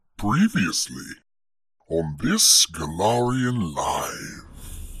Previously on this Galarian Live.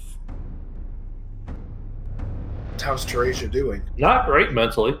 How's Teresia doing? Not great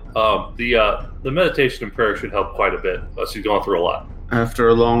mentally. The meditation and prayer should help quite a bit. She's going through a lot. After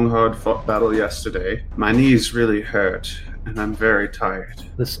a long, hard-fought battle yesterday, my knees really hurt, and I'm very tired.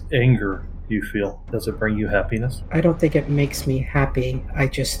 This anger you feel, does it bring you happiness? I don't think it makes me happy. I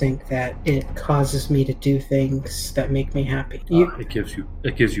just think that it causes me to do things that make me happy. It gives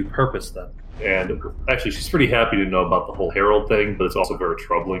you purpose then. And actually, she's pretty happy to know about the whole Herald thing, but it's also very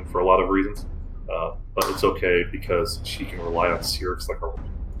troubling for a lot of reasons. But it's okay because she can rely on Cyrix like a...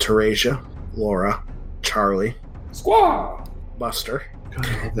 Teresia, Laura, Charlie, Squaw, Buster, God,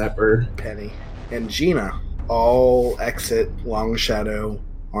 I love that bird. Penny, and Gina all exit Long Shadow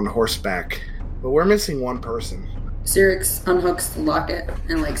on horseback. But we're missing one person. Cyrix unhooks the locket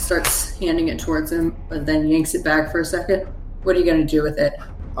and starts handing it towards him, but then yanks it back for a second. What are you going to do with it?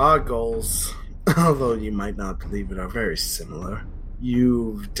 Our goals, although you might not believe it, are very similar.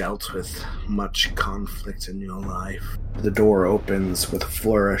 You've dealt with much conflict in your life. The door opens with a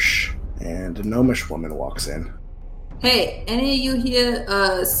flourish, and a gnomish woman walks in. Hey, any of you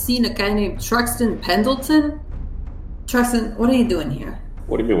here seen a guy named Truxton Pendleton? Truxton, what are you doing here?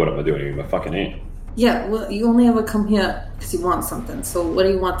 What do you mean, what am I doing? My fucking name. Yeah, well, you only ever come here because you want something, so what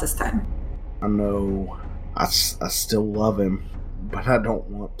do you want this time? I know I still love him, but I don't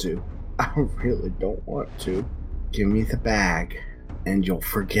want to. I really don't want to. Give me the bag, and you'll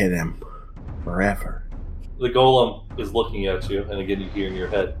forget him forever. The golem is looking at you, and again you hear in your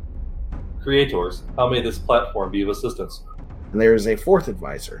head, Creators, how may this platform be of assistance? And there is a fourth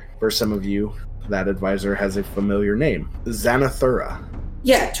advisor. For some of you, that advisor has a familiar name. Xanathura.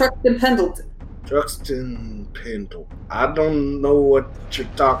 Yeah, Truxton Pendleton. Truxton Pendleton. I don't know what you're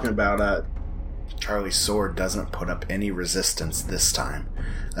talking about. Charlie's sword doesn't put up any resistance this time,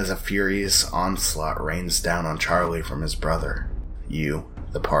 as a furious onslaught rains down on Charlie from his brother. You,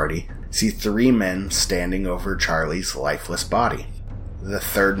 the party, see three men standing over Charlie's lifeless body. The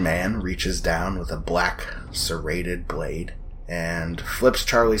third man reaches down with a black, serrated blade and flips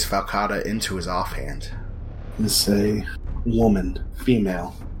Charlie's falcata into his offhand. It's a woman,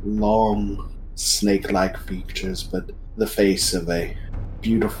 female, long, snake-like features, but the face of a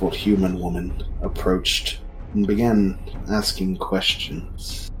beautiful human woman approached and began asking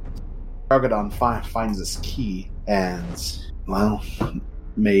questions. Krogodon finds this key and,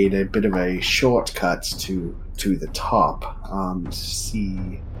 made a bit of a shortcut to the top.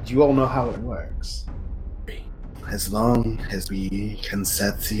 Do you all know how it works? As long as we can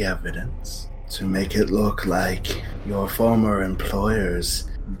set the evidence to make it look like your former employers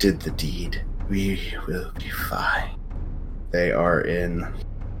did the deed, we will be fine. They are in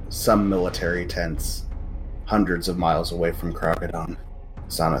some military tents, hundreds of miles away from Krogodon.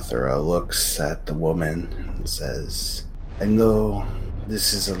 Xanathura looks at the woman and says, I know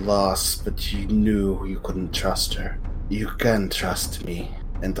this is a loss, but you knew you couldn't trust her. You can trust me,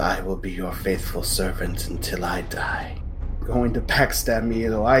 and I will be your faithful servant until I die. Going to backstab me,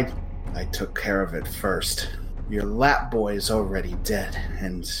 though I took care of it first. Your lap boy is already dead,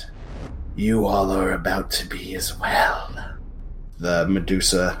 and you all are about to be as well. The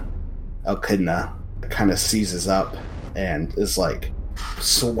Medusa, Elkidna, kind of seizes up and is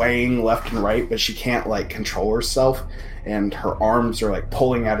swaying left and right, but she can't control herself, and her arms are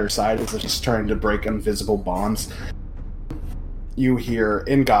pulling at her side as if she's trying to break invisible bonds. You hear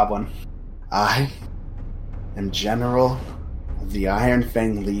in Goblin, I am General of the Iron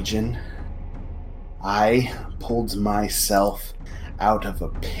Fang Legion. I pulled myself out of a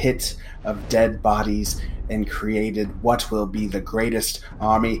pit of dead bodies and created what will be the greatest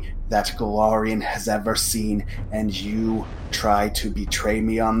army that Galarian has ever seen, and you try to betray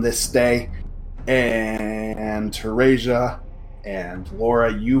me on this day? And Teresia and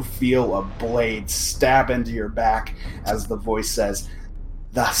Laura, you feel a blade stab into your back as the voice says,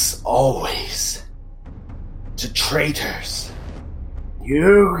 thus always to traitors.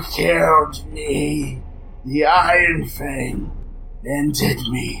 You killed me. The Iron Fang ended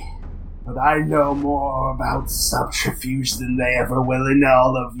me. But I know more about subterfuge than they ever will, and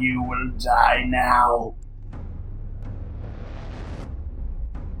all of you will die now.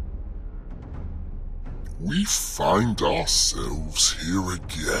 We find ourselves here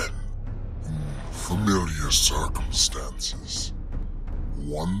again, in familiar circumstances.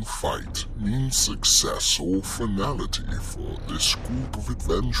 One fight means success or finality for this group of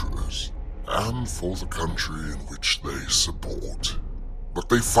adventurers, and for the country in which they support. But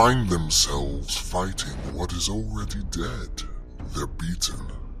they find themselves fighting what is already dead. They're beaten,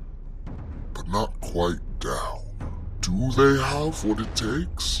 but not quite down. Do they have what it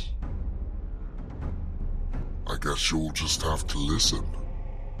takes? guess you'll just have to listen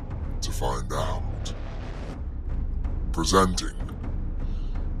to find out. Presenting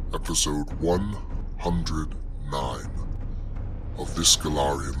episode 109 of This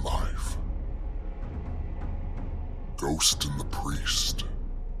Galarian Life. Ghost and the Priest.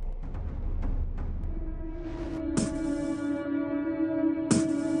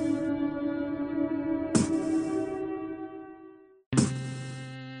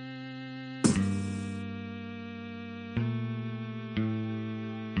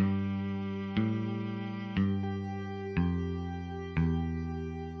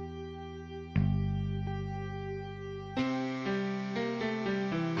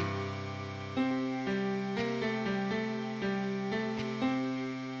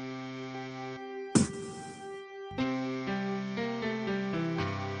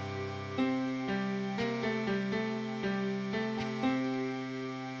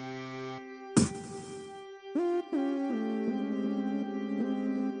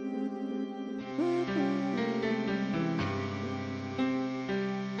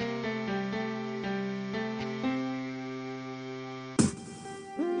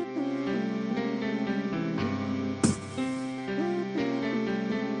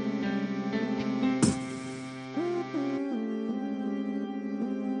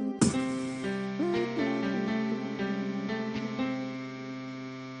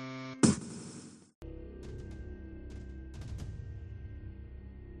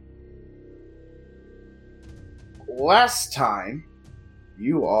 Last time,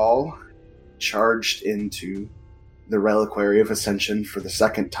 you all charged into the Reliquary of Ascension for the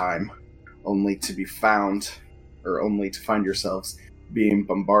second time, only to find yourselves being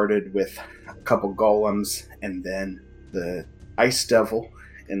bombarded with a couple golems and then the Ice Devil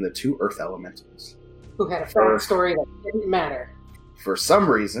and the two Earth Elementals. Who had a backstory that didn't matter. For some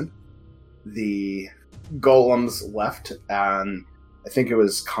reason, the golems left on, I think it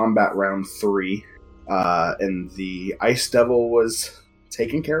was combat round 3, and the Ice Devil was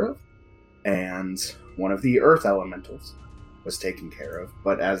taken care of, and one of the Earth Elementals was taken care of.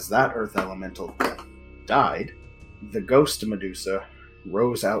 But as that Earth Elemental died, the Ghost Medusa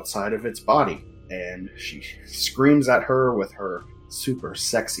rose outside of its body, and she screams at her with her super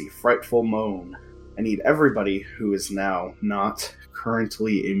sexy, frightful moan. I need everybody who is now not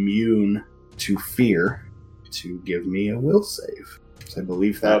currently immune to fear to give me a will save. So I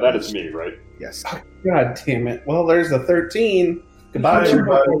believe that that is me, right? Yes. God damn it. Well, there's a 13. Goodbye, How'd you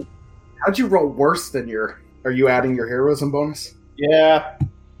everybody. How'd you roll worse than your... Are you adding your heroism bonus? Yeah. I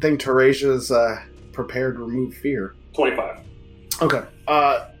think Teresia's prepared remove fear. 25. Okay.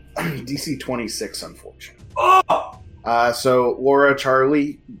 DC 26, unfortunately. So Laura,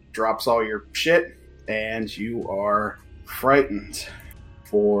 Charlie drops all your shit, and you are frightened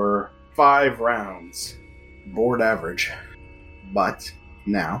for 5 rounds. Board average. But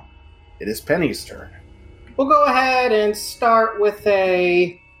now it is Penny's turn. We'll go ahead and start with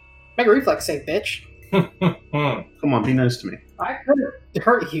a make a reflex save, bitch. Come on, be nice to me. I could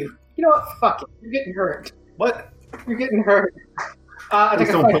hurt you. You know what? Fuck it. You're getting hurt. What? You're getting hurt. I think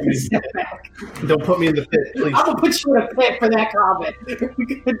Please I'm don't put me- step back. Don't put me in the pit, please. I'm gonna put you in a pit for that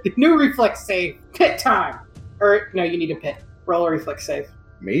comment. New reflex save. Pit time. Or no, you need a pit. Roll a reflex save.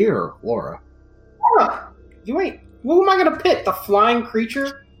 Me or Laura? Laura, you ain't. Who am I gonna pit? The flying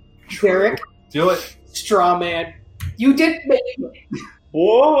creature? Derek? Do it. Straw man. You did make it.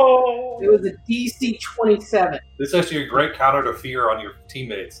 Whoa! It was a DC 27. This is actually a great counter to fear on your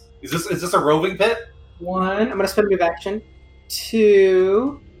teammates. Is this a roving pit? 1. I'm gonna spend a move action.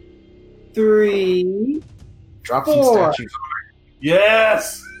 2, 3. Drop some 4. statues.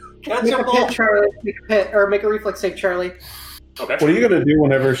 Yes! Catch Make a a ball! pit, Charlie. Make a pit, or make a reflex save, Charlie. Okay. What are you going to do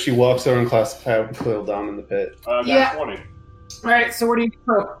whenever she walks her unclassified quill down in the pit? Yeah. 20. All right. So where do you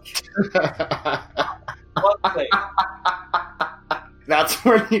go? That's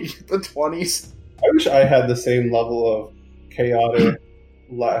where you get the 20s. I wish I had the same level of chaotic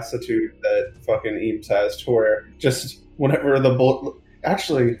lassitude that fucking Eames has, to where just whenever the bullet...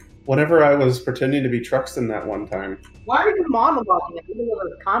 Actually, whenever I was pretending to be Truxton that one time, Why are you monologuing at the middle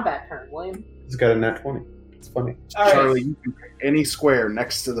of a combat turn, William? he's got a nat 20. It's funny. All right. Charlie, you can pick any square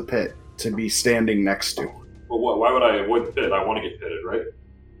next to the pit to be standing next to. Well, why would I avoid the pit? I want to get pitted, right?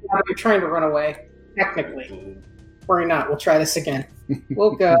 You're trying to run away. Technically. Worry not. We'll try this again.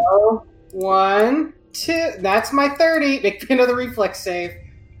 We'll go 1, 2. That's my 30. Make another reflex save.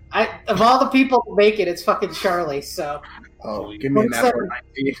 Of all the people who make it, it's fucking Charlie. So Oh, give me a natural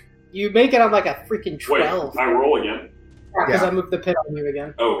 19. you make it on like a freaking Wait, 12. I roll again? Because Yeah. I moved the pit on you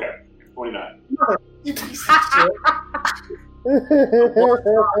again. Oh, okay. 29. You piece of shit.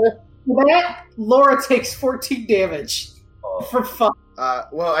 For that, Laura takes 14 damage. For fun.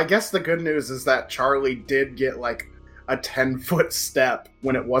 Well, I guess the good news is that Charlie did get like a 10-foot step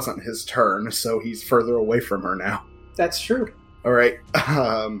when it wasn't his turn, so he's further away from her now. That's true. All right,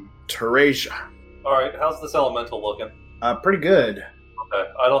 Teresia. All right, how's this elemental looking? Pretty good. Okay,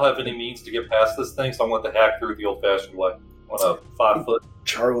 I don't have any means to get past this thing, so I'm going to hack through the old-fashioned way. On a 5 foot.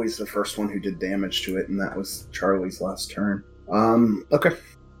 Charlie's the first one who did damage to it, and that was Charlie's last turn. Okay.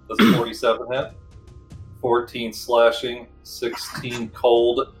 Does a 47 hit? 14 slashing, 16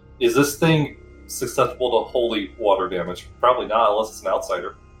 cold. Is this thing susceptible to holy water damage? Probably not, unless it's an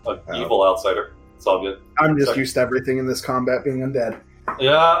outsider. An evil outsider. It's all good. I'm just used to everything in this combat being undead.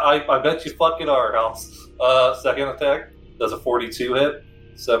 Yeah, I bet you fucking are, House. Second attack does a 42 hit.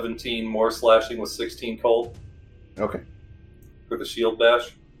 17 more slashing with 16 cold. Okay. For the shield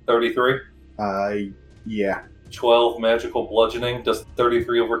bash. 33. Yeah. 12 magical bludgeoning. Does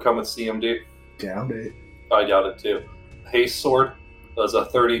 33 overcome its CMD? Doubt it. I doubt it too. Haste sword does a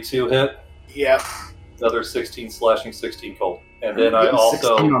 32 hit. Yep. Another 16 slashing, 16 cold. And then I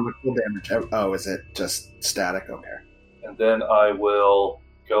also... 16 on the cool damage. Oh, is it just static? Okay. And then I will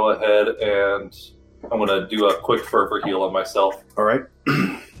go ahead and I'm going to do a quick fervor heal on myself. All right.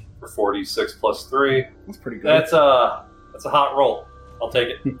 For 46 plus 3. That's pretty good. That's a hot roll. I'll take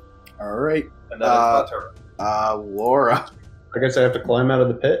it. All right. And that is my turn. Laura. I guess I have to climb out of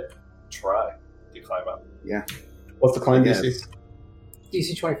the pit. Try to climb up. Yeah. What's the climb Yes. DC?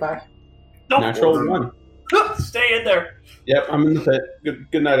 DC 25. Nope. Natural 1. Stay in there. Yep, I'm in the pit.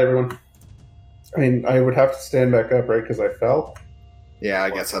 Good night, everyone. I mean, I would have to stand back up, right? Because I fell. Yeah,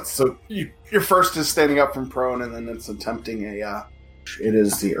 I guess that's so. Your first is standing up from prone, and then it's attempting a. It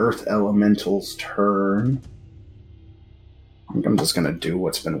is the Earth Elemental's turn. I'm just gonna do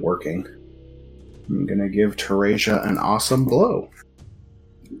what's been working. I'm gonna give Teresia an awesome blow.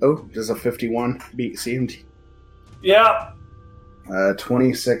 Oh, does a 51 beat CMD? Yeah.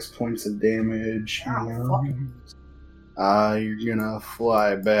 26 points of damage. You're gonna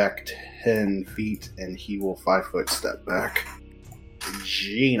fly back 10 feet, and he will 5-foot step back.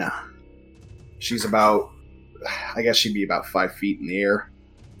 Gina. She's about, I guess she'd be about 5 feet in the air.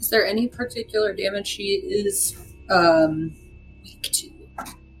 Is there any particular damage she is weak to?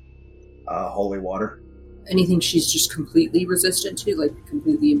 Holy water. Anything she's just completely resistant to, like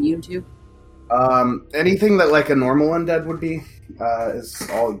completely immune to? Anything that like a normal undead would be, is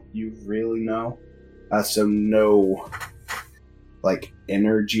all you really know. So no, like,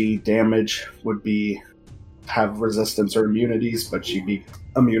 energy damage would have resistance or immunities, but she'd be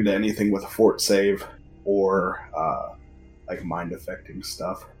immune to anything with a fort save or, like, mind-affecting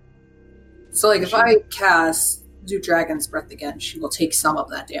stuff. So, like, if I do Dragon's Breath again, she will take some of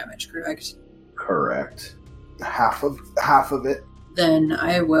that damage, correct? Correct. Half of it. Then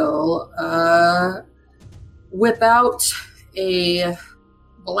I will whip out a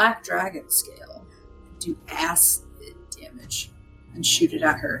black dragon scale, do acid damage, and shoot it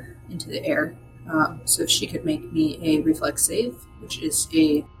at her into the air. So if she could make me a reflex save, which is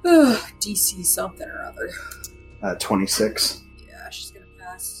a DC something or other. 26. Yeah, she's gonna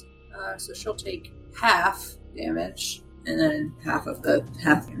pass. So she'll take half damage, and then half of the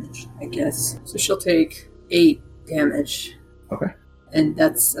half damage, I guess. So she'll take 8 damage. Okay. And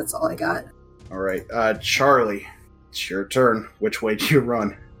that's all I got. All right. Charlie, it's your turn. Which way do you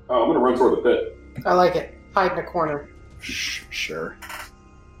run? Oh, I'm going to run toward the pit. I like it. Hide in a corner. Sure.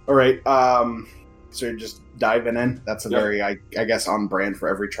 All right. So you're just diving in. That's a very, I guess, on brand for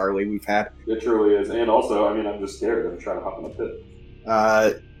every Charlie we've had. It truly is. And also, I mean, I'm just scared. I'm trying to hop in the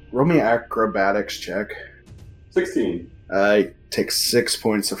pit. Roll me an acrobatics check. 16. Take 6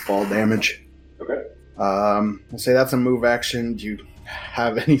 points of fall damage. Okay. We'll say that's a move action. Do you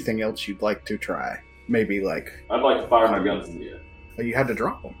have anything else you'd like to try? Maybe like... I'd like to fire my guns in the air. Oh, you had to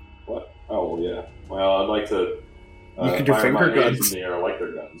drop them. What? Oh, well, yeah. Well, I'd like to... you could do fire finger my hands guns. in the air like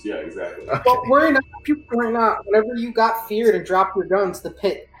their guns. Yeah, exactly. Okay. Well, worry not. Whenever you got feared and dropped your guns, the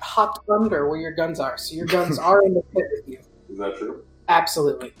pit hopped under where your guns are. So your guns are in the pit with you. Is that true?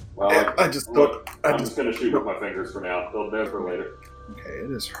 Absolutely. Well, Yeah, I'm just going to shoot with my fingers for now. They'll there for later. Okay,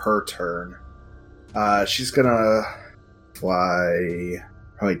 it is her turn. She's gonna fly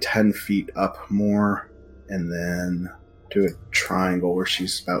probably 10 feet up more, and then do a triangle where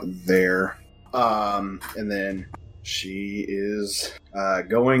she's about there. And then she is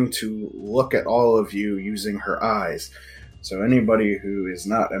going to look at all of you using her eyes. So anybody who is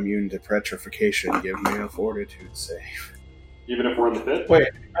not immune to petrification, give me a fortitude save. Even if we're in the pit? Wait,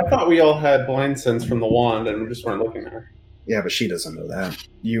 I thought we all had blind sense from the wand and we just weren't looking at her. Yeah, but she doesn't know that.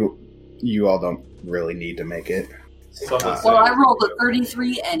 You all don't really need to make it. Well, I rolled a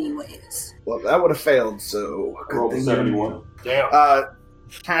 33 anyways. Well, that would have failed, so... I rolled a 71. Damn.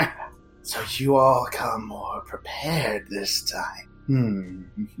 So you all come more prepared this time.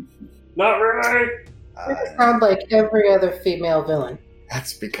 Not really! You sound like every other female villain.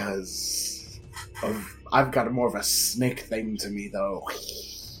 That's because I've got more of a snake thing to me, though.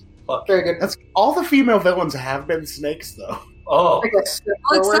 Very good. That's all the female villains have been snakes, though. Oh, I guess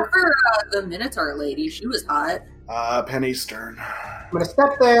Well, except for the Minotaur lady. She was hot. Penny's turn. I'm going to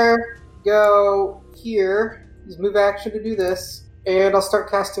step there, go here, use move action to do this, and I'll start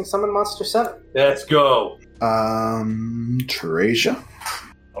casting Summon Monster 7. let's go. Teresia?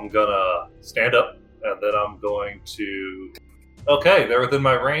 I'm gonna stand up, and then I'm going to... Okay, they're within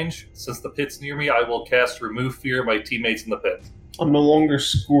my range. Since the pit's near me, I will cast Remove Fear my teammates in the pit. I'm no longer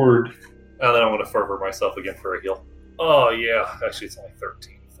scored. And then I'm going to fervor myself again for a heal. Oh, yeah. Actually, it's only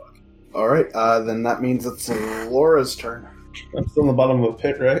 13. Fuck. Alright, then that means it's Laura's turn. I'm still in the bottom of a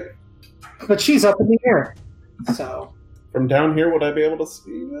pit, right? But she's up in the air. So, From down here, would I be able to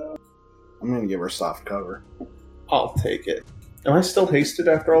see that? I'm going to give her soft cover. I'll take it. Am I still hasted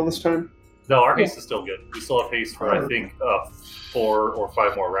after all this time? No, our haste is still good. We still have haste for, I think, 4 or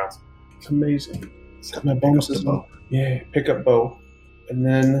 5 more rounds. It's amazing. Got my bonuses up. Yeah, pick up bow. And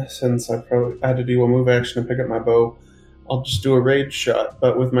then, since I probably had to do a move action to pick up my bow, I'll just do a rage shot,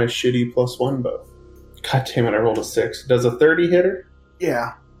 but with my shitty +1 bow. God damn it, I rolled a 6. Does a 30 hit her?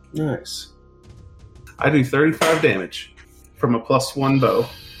 Yeah. Nice. I do 35 damage from a +1 bow.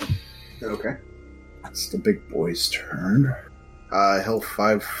 Okay. It's the big boy's turn. He'll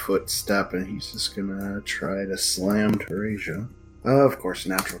 5-foot step, and he's just gonna try to slam Teresia. Of course,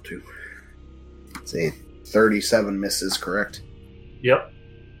 natural 2. It's a 37 misses, correct? Yep.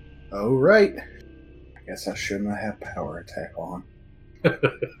 Oh, right. I guess I shouldn't have power attack on.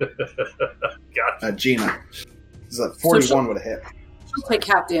 Gotcha. Gina. This is a 41 would have hit. She'll take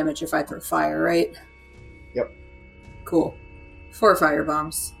half damage if I throw fire, right? Yep. Cool. 4 fire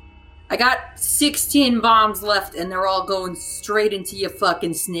bombs. I got 16 bombs left, and they're all going straight into your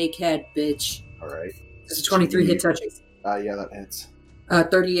fucking snake head, bitch. Alright. There's a 23 hit touching. Yeah, that hits.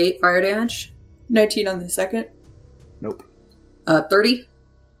 38 fire damage. 19 on the second. Nope. 30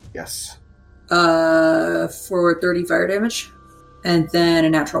 Yes. for 30 fire damage. And then a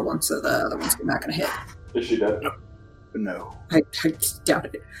natural 1, so the other one's not going to hit. Is she dead? No. I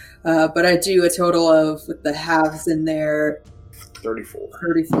doubted it. But I do a total of, with the halves in there, 34.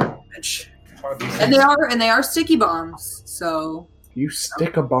 34 damage. And they are sticky bombs, so... You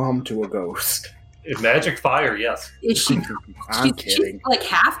stick a bomb to a ghost. Magic fire, yes. Is she, I'm kidding. she's like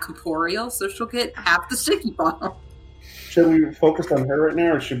half corporeal, so she'll get half the sticky bomb. Should we focus on her right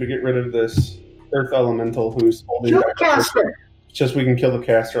now, or should we get rid of this Earth Elemental who's holding kill back? the caster. It's just we can kill the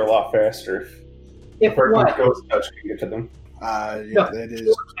caster a lot faster. If what? Ghost touch can get to them. Yeah, that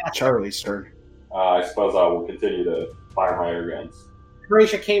is Charlie's turn. I suppose I will continue to fire my air guns.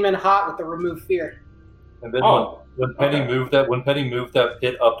 Teresia came in hot with the remove fear. And then Oh, when Penny moved that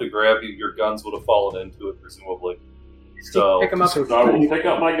pit up to grab you, your guns would have fallen into it, presumably. So Pick them up. So I will pick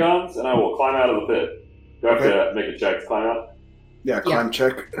up my guns and I will climb out of the pit. Do I have to make a check to climb out? Yeah, climb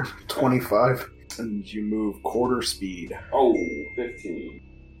check 25. And you move quarter speed. Oh, 15.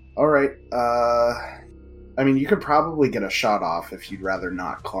 Alright, I mean, you could probably get a shot off if you'd rather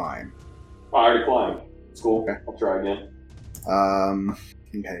not climb. Oh, I already climbed. It's cool. Okay. I'll try again.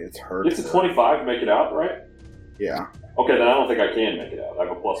 Okay, it's her. It's a 25 to make it out, right? Yeah. Okay, then I don't think I can make it out. I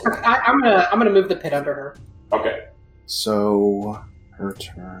have a +1. I'm gonna move the pit under her. Okay. So, her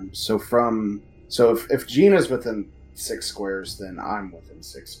turn. So if Gina's within 6 squares, then I'm within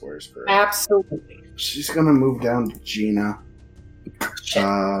 6 squares, correct? Absolutely. She's gonna move down to Gina.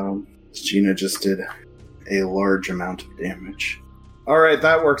 Gina just did a large amount of damage. Alright,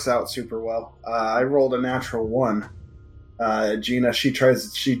 that works out super well. I rolled a natural 1. Gina, she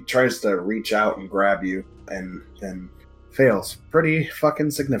tries to reach out and grab you, and then fails pretty fucking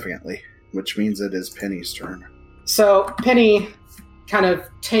significantly, which means it is Penny's turn. So Penny kind of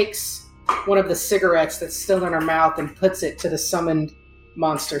takes one of the cigarettes that's still in her mouth and puts it to the summoned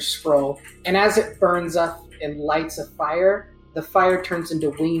monster scroll. And as it burns up and lights a fire, the fire turns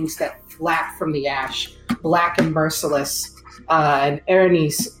into wings that flap from the ash, black and merciless. And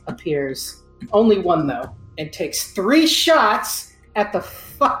Erenice appears. Only one, though, and takes 3 shots at the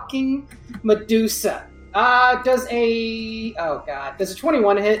fucking Medusa. Does a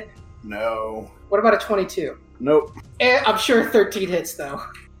 21 hit? No. What about a 22? Nope. I'm sure 13 hits, though.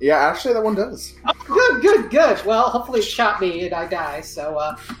 Yeah, actually that one does. Oh, good. Well, hopefully it shot me and I die, so,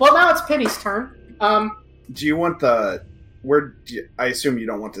 well, now it's Penny's turn. Do you want the I assume you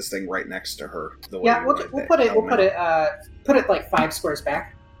don't want this thing right next to her. Yeah, we'll put it like 5 squares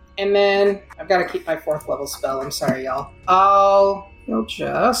back. And then I've got to keep my 4th level spell. I'm sorry, y'all. You'll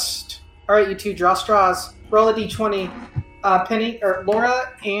just... All right, you two, draw straws. Roll a d20. Penny, or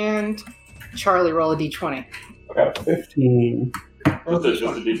Laura and Charlie roll a d20. Okay. 15. What's this,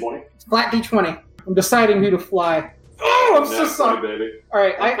 just a d20? Flat d20. I'm deciding who to fly. Oh, I'm so sorry. Baby. All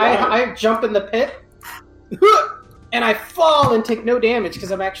right, I jump in the pit. And I fall and take no damage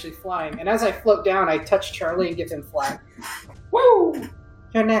because I'm actually flying. And as I float down, I touch Charlie and give him flag. Woo!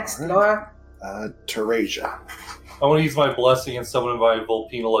 You're next, right. Laura. Teresia. I want to use my blessing and summon my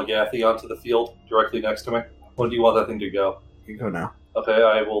Volpina Lagathi onto the field directly next to me. When do you want that thing to go? You can go now. Okay,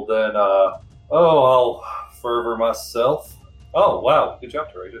 I will then, I'll fervor myself. Oh, wow. Good job,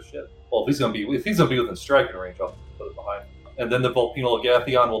 Teresia. Shit. Well, if he's gonna be within striking range, I'll put it behind. And then the Volpina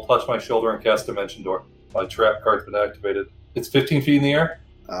Lagathi will touch my shoulder and cast Dimension Door. My trap card's been activated. It's 15 feet in the air?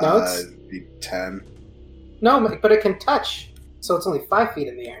 No, it's... It'd be 10. No, but it can touch. So it's only 5 feet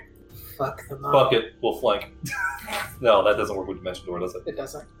in the air. Fuck them up. Fuck it. We'll flank. No, that doesn't work with Dimension Door, does it? It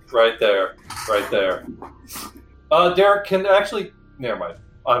doesn't. Right there. Derek can actually... Never mind.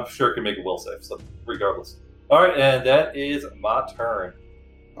 I'm sure it can make a will save, so regardless. Alright, and that is my turn.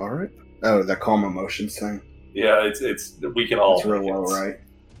 Alright. Oh, that calm emotions thing. Yeah, it's we can all... It's real low, right?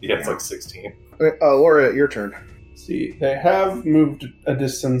 Yeah, it's like 16. Laura, your turn. See, they have moved a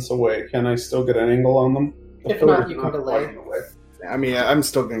distance away. Can I still get an angle on them? If not, you can delay. I mean, I'm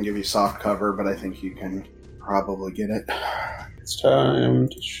still going to give you soft cover, but I think you can probably get it. It's time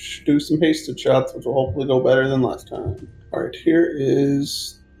to do some hasted shots, which will hopefully go better than last time. Alright, here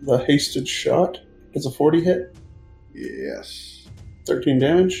is the hasted shot. Does a 40 hit? Yes. 13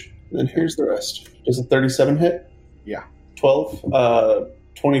 damage. And then here's the rest. Does a 37 hit? Yeah. 12?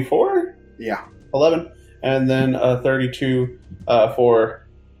 24? Yeah. 11. And then 32 for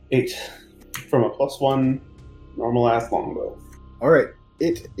 8 from a +1 normal ass longbow. Alright.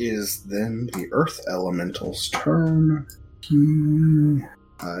 It is then the Earth Elemental's turn.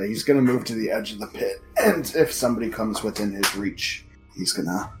 He's going to move to the edge of the pit. And if somebody comes within his reach, he's going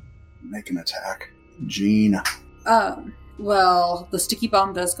to make an attack. Jean. Well, the sticky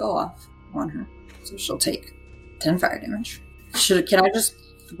bomb does go off on her. So she'll take 10 fire damage. Can I just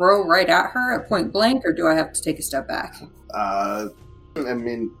throw right at her at point blank, or do I have to take a step back? I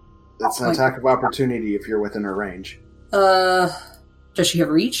mean, it's an attack of opportunity if you're within her range. Does she have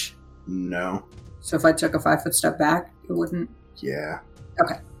reach? No. So if I took a 5-foot step back, it wouldn't? Yeah.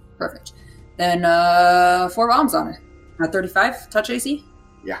 Okay, perfect. Then 4 bombs on her. 35 touch AC?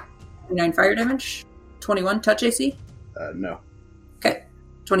 Yeah. 29 fire damage? 21 touch AC? No. Okay.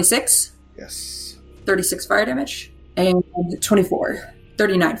 26? Yes. 36 fire damage? And 24.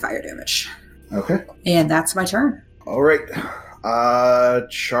 39 fire damage. Okay. And that's my turn. All right.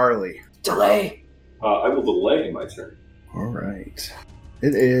 Charlie. Delay. I will delay my turn. All right.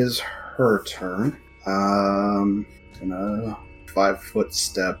 It is her turn. Gonna 5-foot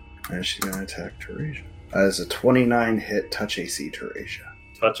step, and she's gonna attack Teresia. That is a 29 hit touch AC, Teresia.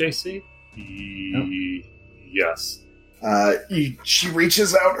 Touch AC? Yes. She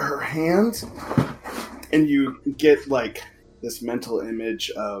reaches out her hand, and you get like this mental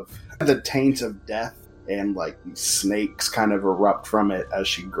image of the taint of death, and like snakes kind of erupt from it as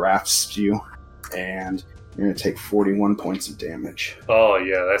she grasps you, and you're gonna take 41 points of damage. Oh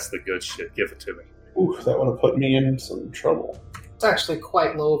yeah, that's the good shit. Give it to me. Oof, that would have put me in some trouble. It's actually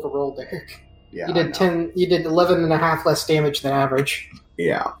quite low of a roll, Derek. Yeah, you did 10. You did 11.5 less damage than average.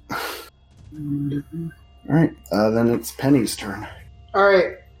 Yeah. All right. Then it's Penny's turn. All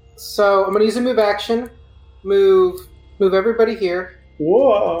right. So I'm going to use a move action. Move everybody here.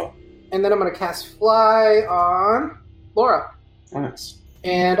 Whoa. And then I'm going to cast Fly on Laura. Nice.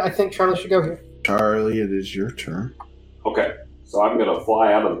 And I think Charlie should go here. Charlie, it is your turn. Okay, so I'm going to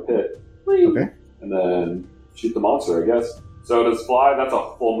fly out of the pit. Okay. And then shoot the monster, I guess. So does fly, that's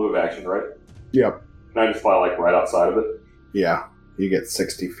a full move action, right? Yep. Can I just fly, like, right outside of it? Yeah. You get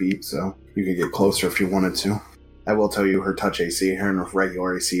 60 feet, so you could get closer if you wanted to. I will tell you her touch AC and her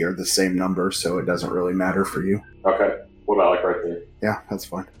regular AC are the same number, so it doesn't really matter for you. Okay. What about, like, right there? Yeah, that's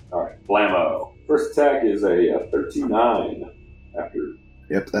fine. Alright. Blammo. First attack is a 39 after...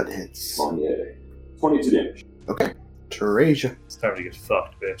 Yep, that hits. Monnier. 22 damage. Okay. Teresia. It's time to get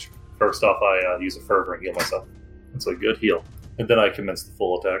fucked, bitch. First off, I use a fervor and heal myself. It's a good heal. And then I commence the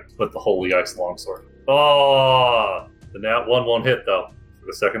full attack with the Holy Ice Longsword. Oh! The nat 1 won't hit, though. For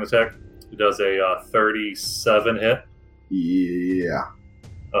the second attack, it does a 37 hit. Yeah.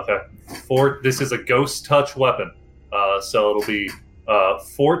 Okay. This is a ghost touch weapon. So it'll be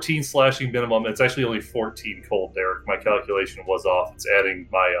 14 slashing minimum. It's actually only 14 cold, Derek. My calculation was off. It's adding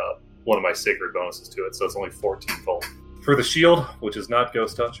my one of my sacred bonuses to it, so it's only 14 cold. For the shield, which is not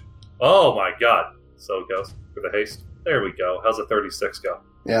ghost touch. Oh my god. So ghost. For the haste. There we go. How's a 36 go?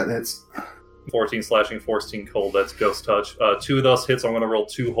 Yeah, that's 14 slashing, 14 cold. That's ghost touch. 2 of those hits, I'm going to roll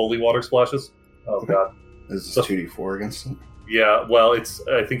 2 holy water splashes. Oh god. This is 2d4 against it. Yeah, well,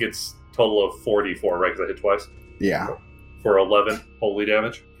 I think it's total of 4d4, right? Because I hit twice. Yeah. For 11 holy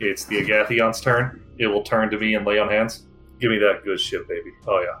damage. It's the Agathion's turn. It will turn to me and lay on hands. Give me that good shit, baby.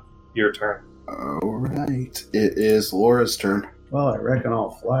 Oh yeah. Your turn. Alright. It is Laura's turn. Well, I reckon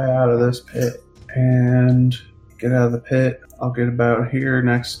I'll fly out of this pit and get out of the pit. I'll get about here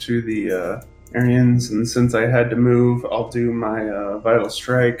next to the Aryans, and since I had to move, I'll do my Vital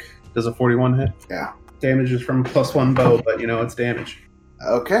Strike. Does a 41 hit? Yeah. Damage is from +1 bow, but it's damage.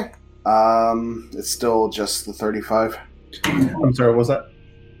 Okay. It's still just the 35. I'm sorry, what was that?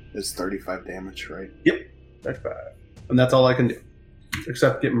 It's 35 damage, right? Yep. 35. And that's all I can do.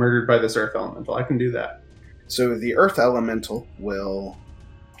 Except get murdered by this earth elemental. I can do that. So the earth elemental will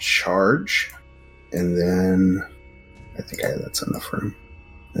charge, and then I think that's enough for him.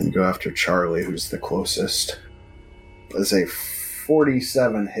 Then go after Charlie, who's the closest. That's a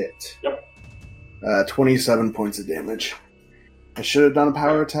 47 hit. Yep. 27 points of damage. I should have done a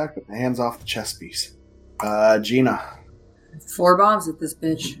power attack, but my hand's off the chest piece. Gina. 4 bombs at this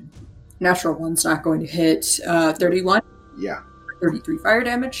bitch. Natural one's not going to hit. 31. Yeah. 33 fire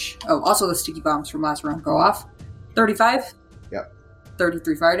damage. Oh, also the sticky bombs from last round go off. 35. Yep.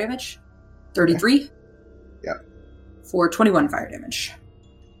 33 fire damage. 33. Okay. Yep. For 21 fire damage.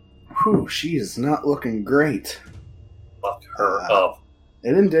 Whew, she is not looking great. Fuck her up.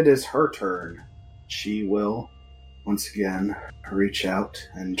 And it is her turn. She will, once again, reach out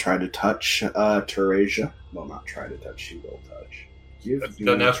and try to touch Teresia. Well, not try to touch, she will touch. That's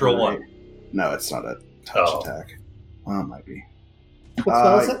the natural one. No, it's not a touch attack. Well, it might be. What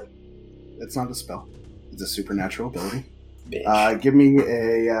spell is it? It's not a spell. It's a supernatural ability. Bitch. Give me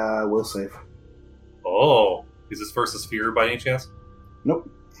a will save. Oh. Is this versus fear by any chance? Nope.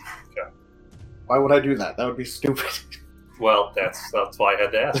 Okay. Why would I do that? That would be stupid. Well, that's why I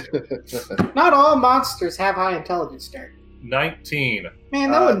had to ask. Not all monsters have high intelligence, Derek. 19.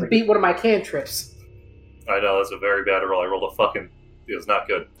 Man, that would beat one of my cantrips. I know, that's a very bad roll. I rolled a fucking... It was not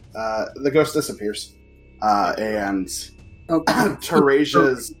good. The ghost disappears. And Okay.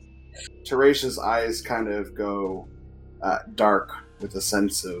 Teresia's eyes kind of go dark with a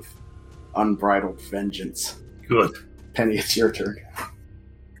sense of unbridled vengeance. Good. Penny, it's your turn.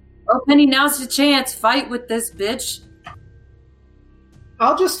 Oh, Penny, now's your chance. Fight with this bitch.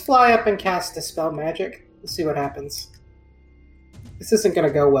 I'll just fly up and cast Dispel Magic. Let's see what happens. This isn't going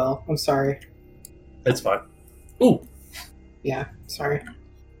to go well. I'm sorry. It's fine. Ooh. Yeah, sorry.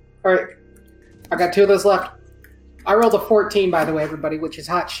 Alright. I got 2 of those left. I rolled a 14, by the way, everybody, which is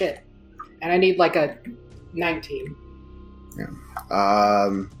hot shit. And I need like a 19. Yeah.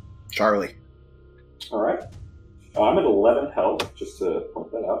 Charlie. Alright. I'm at 11 health, just to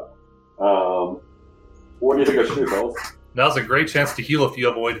point that out. What do you think I should do, fellas? Now's a great chance to heal if you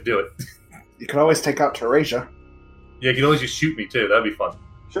have a way to do it. You can always take out Teresia. Yeah, you can always just shoot me too. That'd be fun.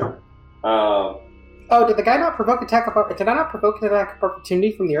 Sure. Oh, did the guy not provoke attack of... Did I not provoke an attack of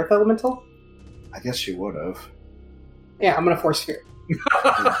opportunity from the Earth Elemental? I guess you would have. Yeah, I'm going to Force Fear.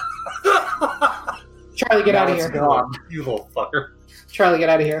 Charlie, get out of here. You little fucker. Charlie, get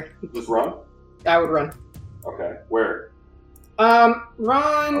out of here. Just run? I would run. Okay. Where?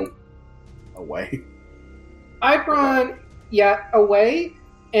 Run... Away. I'd run, away,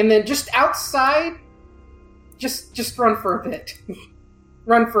 and then just outside, just run for a bit.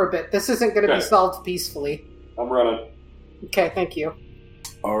 Run for a bit. This isn't going to be solved peacefully. I'm running. Okay, thank you.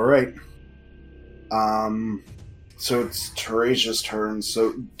 Alright. So it's Teresia's turn.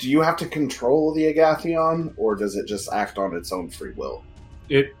 So do you have to control the Agathion, or does it just act on its own free will?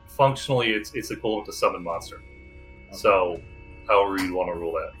 It functionally, it's equivalent to summon monster. Okay. So, however you want to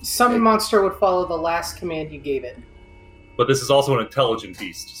rule that. Summon monster would follow the last command you gave it. But this is also an intelligent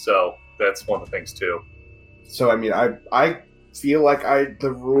beast, so that's one of the things too. So I mean, I feel like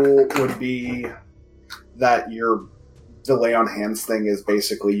the rule would be that the lay on hands thing is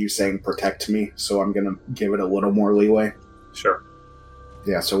basically you saying protect me, so I'm gonna give it a little more leeway. Sure.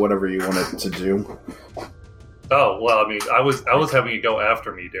 Yeah, so whatever you want it to do. Oh, well, I mean, I was having you go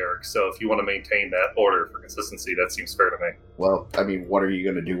after me, Derek, so if you want to maintain that order for consistency, that seems fair to me. Well, I mean, what are you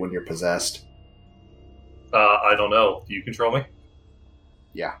gonna do when you're possessed? I don't know. Do you control me?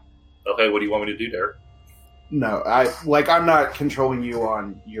 Yeah. Okay, what do you want me to do, Derek? No, I'm not controlling you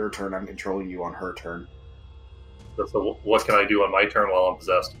on your turn, I'm controlling you on her turn. So what can I do on my turn while I'm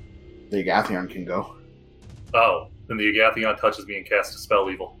possessed? The Agathion can go. Oh, then the Agathion touches me and casts Dispel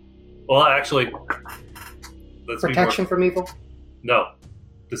Evil. Well, actually, let's Protection from evil? No,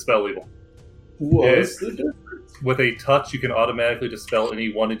 Dispel Evil. What's the difference? With a touch, you can automatically dispel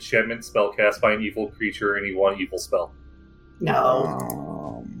any one enchantment spell cast by an evil creature or any one evil spell.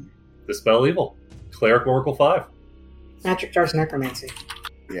 No. Dispel Evil. Cleric Oracle 5. Magic Jar's Necromancy.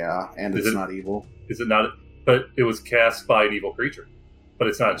 Yeah, and Is it's it- not evil. Is it not? But it was cast by an evil creature. But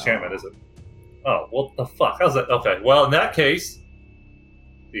it's not enchantment, is it? Oh, what the fuck? How's that? Okay, well, in that case,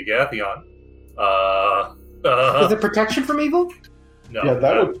 the Agathion. Is it protection from evil? No. Yeah,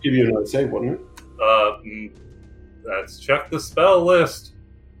 that would give you another save, wouldn't it? Let's check the spell list.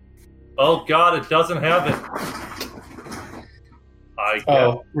 Oh god, it doesn't have it.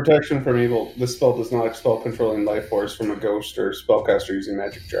 Oh, protection from evil. This spell does not expel controlling life force from a ghost or spellcaster using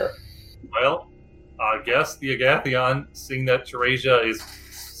Magic Jar. Well, I guess the Agathion, seeing that Teresia is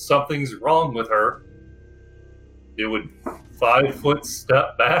something's wrong with her, it would 5-foot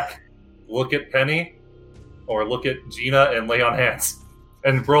step back, look at Penny, or look at Gina and lay on hands,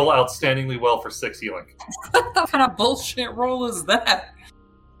 and roll outstandingly well for 6 healing. What kind of bullshit roll is that?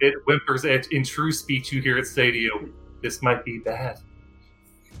 It whimpers in true speech. You hear it say to you, "This might be bad."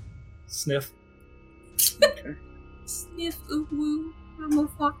 Sniff. Sniff, ooh, woo. I'm a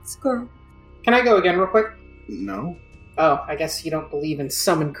fox girl. Can I go again real quick? No. Oh, I guess you don't believe in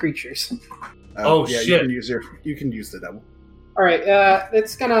summoned creatures. Oh, yeah, shit. You can use the devil. Alright,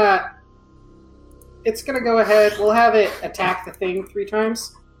 it's gonna go ahead. We'll have it attack the thing 3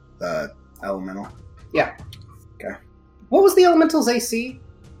 times. The elemental. What was the elemental's AC?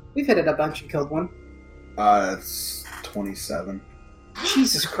 We've hit it a bunch and killed one. It's 27.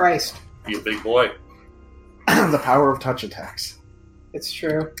 Jesus Christ. Be a big boy. The power of touch attacks. It's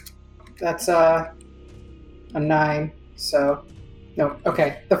true. That's a 9. So, no.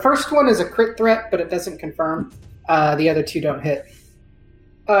 Okay. The first one is a crit threat, but it doesn't confirm. The other 2 don't hit.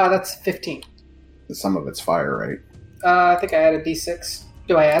 That's 15. Some of it's fire, right? I think I added D6.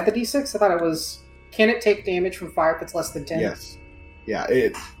 Do I add the D6? I thought it was... Can it take damage from fire if it's less than 10? Yes. Yeah,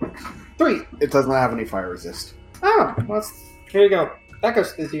 it 3. doesn't have any fire resist. Oh, well, here you go. That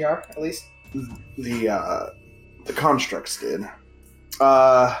goes to the DR, at least. The constructs did.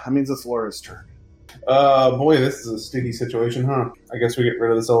 That means it's Laura's turn. Boy, this is a sticky situation, huh? I guess we get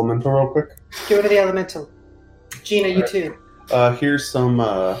rid of this elemental real quick. Get rid of the elemental. Gina, you too. Here's some,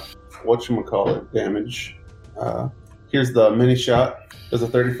 whatchamacallit damage. Here's the mini shot. Does a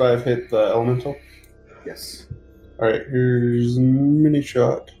 35 hit the elemental? Yes. Alright, here's mini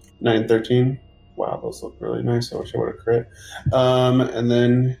shot. 9-13. Wow, those look really nice. I wish I would have crit. And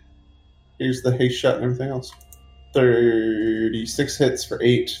then here's the haste shot and everything else. 36 hits for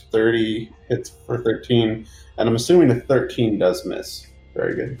 8, 30 hits for 13, and I'm assuming a 13 does miss.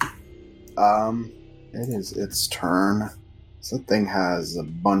 Very good. It is its turn. So that thing has a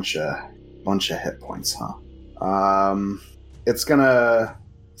bunch of hit points, huh? It's gonna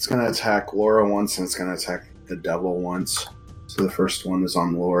attack Laura once, and it's gonna attack the devil once. So the first one is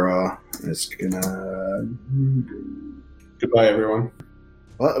on Laura, and it's gonna... Goodbye, everyone.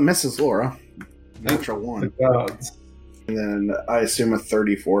 Well, it misses Laura. Natural 1. The gods. And then I assume a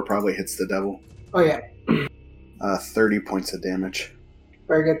 34 probably hits the devil. Oh, yeah. 30 points of damage.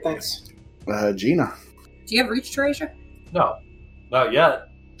 Very good, thanks. Gina. Do you have reach, Teresia? No, not yet.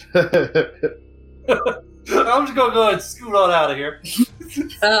 I'm just gonna go ahead and scoot on out of here.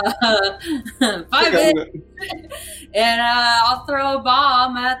 5 hits. And I'll throw a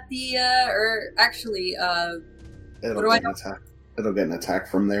bomb at the, It'll What do I get an attack. It'll get an attack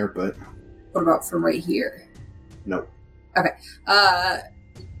from there, but what about from right here? nope.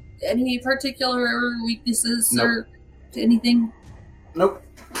 Any particular weaknesses Nope. or anything? Nope.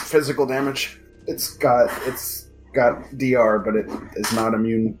 Physical damage. It's got DR, but it is not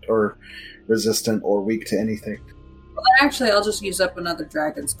immune or resistant or weak to anything. Well, then actually, I'll just use up another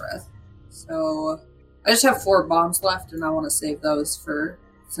Dragon's Breath. So, I just have 4 bombs left, and I want to save those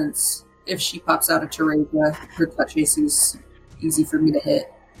since if she pops out of Teresia, her touch AC is easy for me to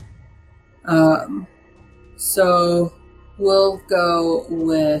hit. So, we'll go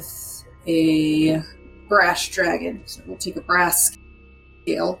with a Brass Dragon. So, we'll take a Brass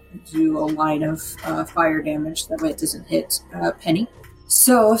Scale and do a line of fire damage. That way it doesn't hit Penny.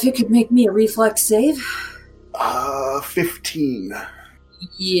 So, if it could make me a reflex save. 15.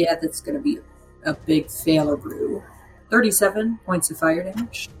 Yeah, that's going to be a big fail-a-brew. 37 points of fire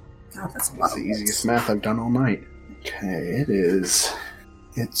damage. God, that's a lot That's of the points. easiest math I've done all night. Okay, it is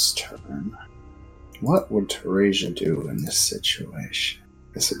its turn. What would Teresia do in this situation?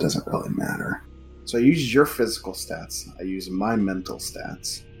 Guess it doesn't really matter. So I use your physical stats. I use my mental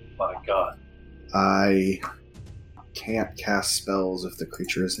stats. My God. I can't cast spells if the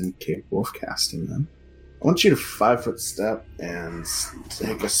creature is incapable of casting them. I want you to 5-foot step and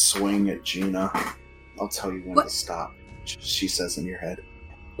take a swing at Gina. I'll tell you when What? to stop. She says in your head.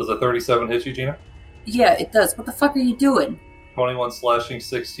 Does a 37 hit you, Gina? Yeah, it does. What the fuck are you doing? 21 slashing,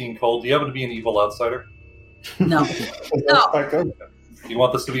 16 cold. Do you happen to be an evil outsider? No. That's quite good. Do you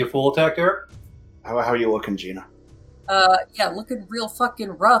want this to be a full attack, Derek? How are you looking, Gina? Yeah, looking real fucking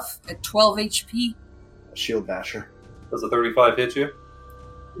rough at 12 HP. Shield basher. Does a 35 hit you?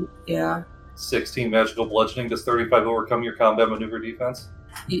 Yeah. 16 magical bludgeoning. Does 35 overcome your combat maneuver defense?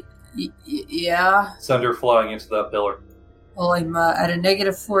 Yeah. Send her flying into that pillar. Well, I'm at a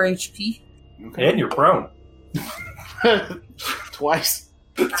negative 4 HP. And you're prone. Twice.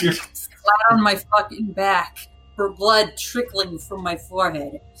 You're- Flat on my fucking back. For blood trickling from my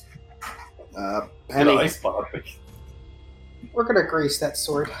forehead. Penny. Ice bomb. We're gonna grease that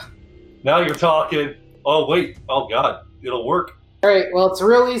sword. Now you're talking. Oh, wait. Oh, God. It'll work. Alright, well, it's a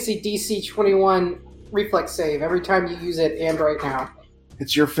real easy DC 21 reflex save every time you use it and right now.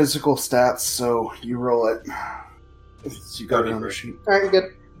 It's your physical stats, so you roll it. You got it on the sheet. Alright, you're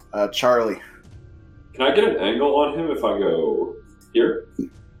good. Charlie. Can I get an angle on him if I go here?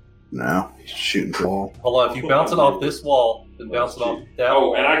 No, he's shooting the wall. Hold on. If you bounce it off this wall, then bounce it off that Oh,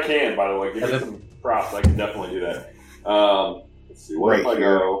 wall. and I can, by the way. Give me And some props. I can definitely do that. Let's see. What Right if I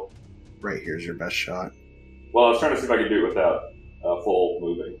here. go... Right here's your best shot. Well, I was trying to see if I could do it without full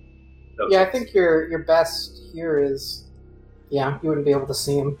moving. Yeah, I think your best here is... Yeah, you wouldn't be able to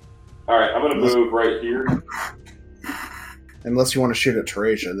see him. All right, I'm going to move right here. Unless you want to shoot at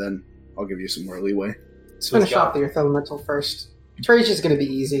Teresia, then I'll give you some more leeway. Let's finish off the Earth Elemental first. Teresia's gonna be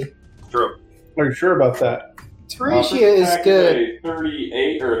easy. True. Are you sure about that? Teresia is Attack good. a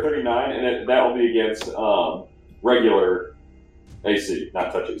 38 or a 39, and that will be against regular AC,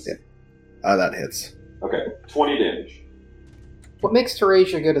 not touch AC. Yeah. That hits. Okay, 20 damage. What makes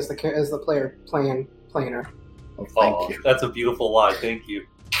Teresia good as the player playing her? Oh, thank Oh, you. that's a beautiful lie. Thank you.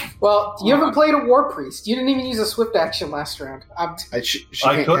 Well, you haven't played a War Priest. You didn't even use a swift action last round. She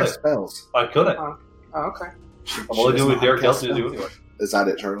I can't couldn't. cast spells. I couldn't. Oh, okay. I'm only doing what Derek tells me to do anyway. Is that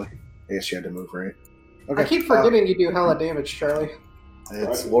it, Charlie? I guess you had to move, right? I keep forgetting you do hella damage, Charlie.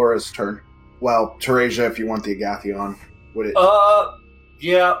 It's Laura's turn. Well, Teresia, if you want the Agathion, would it...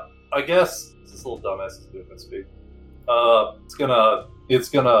 Yeah, I guess this little dumbass is movement speed. It's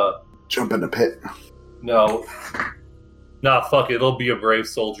gonna. Jump in the pit. No, Nah, fuck it. It'll be a brave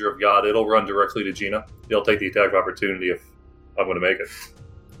soldier of God. It'll run directly to Gina. It'll take the attack of opportunity if I'm going to make it.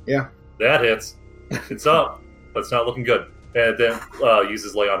 Yeah. That hits. It's up, but it's not looking good. And then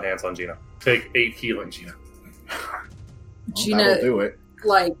uses lay on hands on Gina. Take 8 healing, Gina. Gina, That'll do it.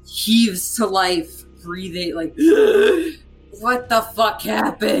 like, heaves to life, breathing, like, what the fuck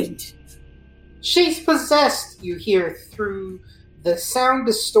happened? She's possessed, you hear through the sound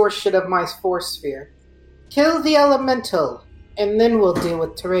distortion of my force sphere. Kill the elemental, and then we'll deal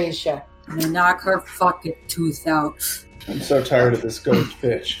with Teresia. And I knock her fucking tooth out. I'm so tired of this ghost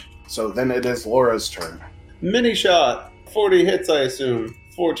bitch. So then it is Laura's turn. Mini shot. 40 hits, I assume.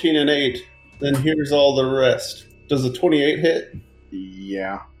 14 and 8. Then here's all the rest. Does a 28 hit?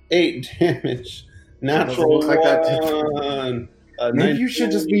 Yeah. 8 damage. Natural look like that did- 1. Maybe you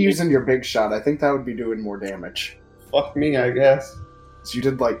should just be using your big shot. I think that would be doing more damage. Fuck me, I guess. So you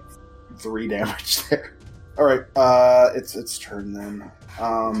did like 3 damage there. Alright, it's its turn then.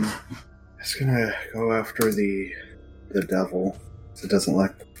 It's gonna go after the devil. So it doesn't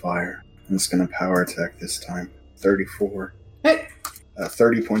like the fire. And it's gonna power attack this time. 34. Hey!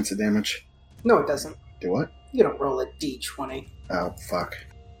 30 points of damage. No, it doesn't. Do what? You don't roll a d20. Oh, fuck.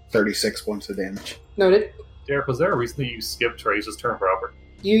 36 points of damage. Noted. Derek, was there a reason that you skipped Teresa's turn proper?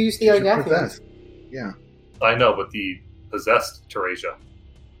 You use the She's a Agathion. possessed. Yeah. I know, but the possessed Teresia.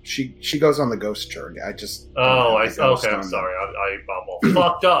 She goes on the ghost turn. I just... Oh, don't have the ghost okay, I'm on sorry. I'm all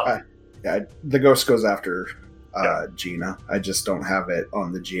fucked up. Yeah, the ghost goes after Gina. I just don't have it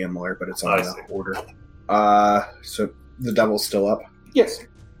on the GM alert, but it's on I the see. order. So the devil's still up. Yes.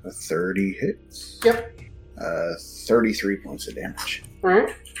 30 hits. Yep. 33 points of damage.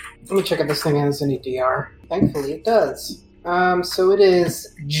 Alright. Let me check if this thing has any DR. Thankfully it does. So it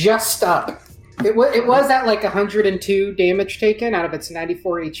is just up. It was at like 102 damage taken out of its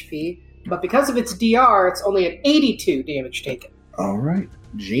 94 HP, but because of its DR, it's only at 82 damage taken. All right,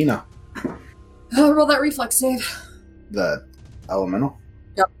 Gina, Roll that reflex save. the elemental.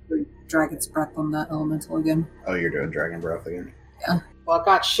 Dragon's breath on that elemental again. Oh, you're doing dragon breath again. Well, I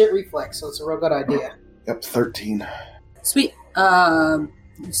got shit reflex, so it's a real good idea. Yep, 13. Sweet.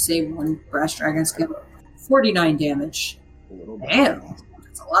 save one brass dragon scale. 49 damage. A little bit. Damn.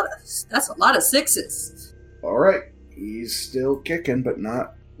 That's a lot of sixes. All right. He's still kicking, but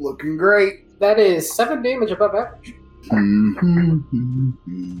not looking great. That is 7 damage above average.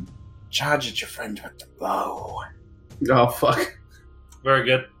 Charge at your friend with the bow. Oh, fuck. Very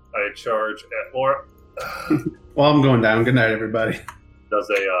good. I charge at Laura. Well, I'm going down. Good night, everybody. Does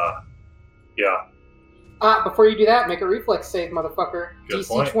a, yeah. Before you do that, make a reflex save, motherfucker. Good DC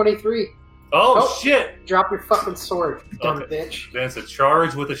point. 23. Oh, shit! Drop your fucking sword, you dumb Okay. bitch. Then it's a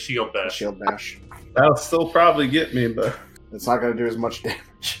charge with a shield bash. Shield bash. That'll still probably get me, but It's not going to do as much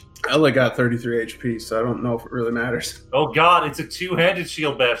damage. I only got 33 HP, so I don't know if it really matters. Oh god, it's a two-handed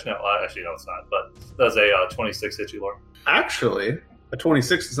shield bash now. Actually, no, it's not. But does a 26 hit you, Laura? Actually, a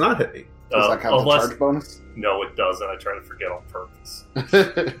 26 does not hit me. Does that count as a unless- charge bonus? No, it doesn't. I try to forget on purpose.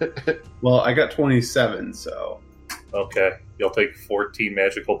 Well, I got 27, so Okay, you'll take 14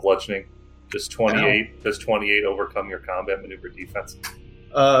 magical bludgeoning. Does 28? Does 28 overcome your combat maneuver defense?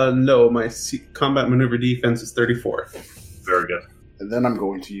 no, my combat maneuver defense is 34. Very good. And then I'm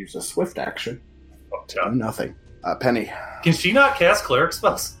going to use a swift action. Oh, Do God. nothing. Penny. Can she not cast cleric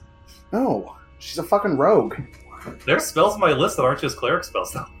spells? No. She's a fucking rogue. There's spells on my list that aren't just cleric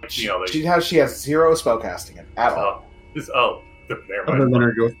spells, though. You know, they, She has 0 spellcasting at all. Never Other mind. than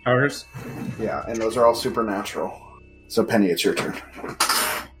her ghost powers. Yeah, and those are all supernatural. So, Penny, it's your turn.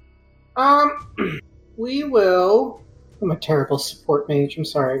 We will... I'm a terrible support mage. I'm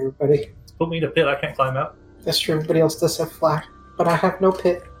sorry, everybody. Put me in a pit. I can't climb out. That's true. Everybody else does have flat. But I have no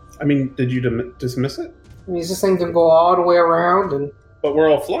pit. I mean, did you dismiss it? I mean, this thing can go all the way around, and But we're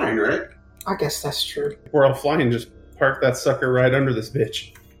all flying, right? I guess that's true. We're all flying. Just park that sucker right under this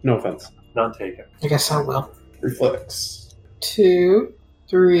bitch. No offense. None taken. I guess I will. Reflex. 2,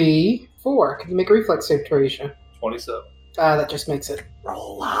 3, 4. Can you make a reflex save, Teresia? 27. That just makes it.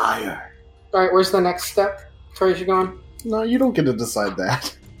 Liar. Alright, where's the next step? Teresia going? No, you don't get to decide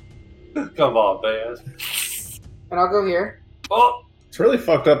that. Come on, man. And I'll go here. Oh! It's really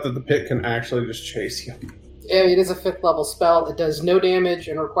fucked up that the pit can actually just chase you. Yeah, it is a 5th level spell. It does no damage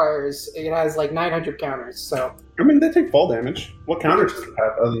and it has like 900 counters, so. I mean, they take fall damage. What counters does it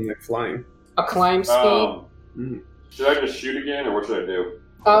have other than like flying? A climb speed. Should I just shoot again, or what should I do?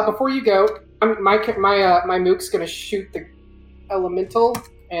 Before you go, my mook's gonna shoot the elemental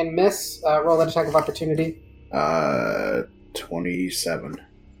and miss. Roll that attack of opportunity. 27.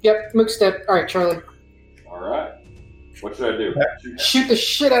 Yep, mook's dead. Alright, Charlie. Alright. What should I do? Shoot the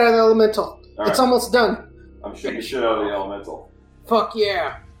shit out of the elemental. Alright. It's almost done. I'm shooting the shit out of the elemental. Fuck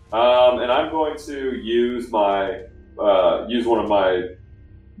yeah. And I'm going to use my use one of my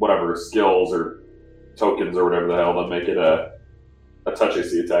whatever skills or tokens or whatever the hell to make it a touch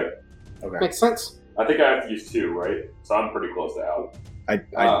AC attack. Okay. Makes sense. I think I have to use 2, right? So I'm pretty close to out. I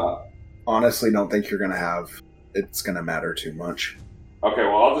honestly don't think you're going to have... It's going to matter too much. Okay,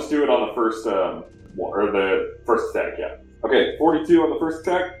 well I'll just do it on the first or the first attack. Yeah. Okay, 42 on the first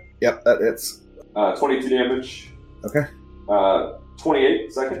attack. Yep, that hits. 22 damage. Okay.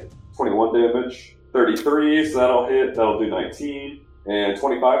 28 second. 21 damage. 33, so that'll hit. That'll do 19 and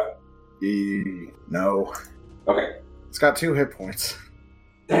 25. No. Okay. It's got 2 hit points.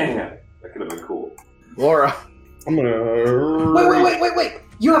 Damn, that could have been cool. Laura. I'm gonna... Wait.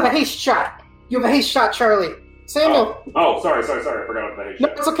 You have a haste shot. You have a haste shot, Charlie. Samuel. Oh, sorry. I forgot about the haste No,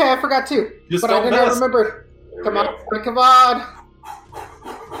 shot. it's okay. I forgot too. Just But don't I didn't miss. remember. There Come we on. go. Come on.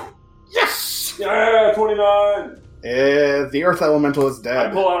 Yes! Yeah, 29. The Earth Elemental is I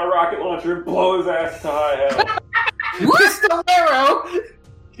dead. pull out a rocket launcher and blow his ass to high hell. Pistol arrow.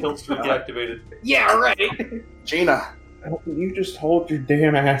 Kill streak activated. Yeah, right. Gina. You just hold your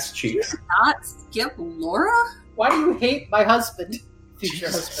damn ass cheeks. Not skip Laura? Why do you hate my husband? Future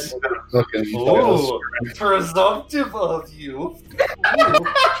husband. Looking. Ooh, presumptive of you.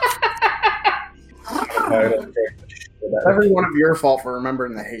 Every one of your fault for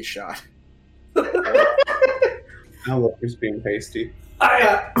remembering the haste shot. Now look who's being hasty.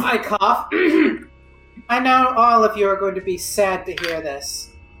 I cough. I know all of you are going to be sad to hear this,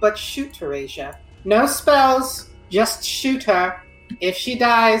 but shoot Teresia. No spells, just shoot her. If she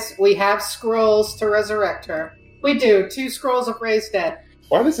dies, we have scrolls to resurrect her. We do. 2 scrolls of raised dead.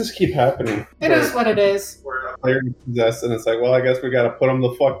 Why does this keep happening? It is what it is. We're clearly possessed, and it's like, well, I guess we gotta put them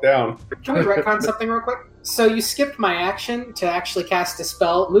the fuck down. Can we retcon something real quick? So you skipped my action to actually cast a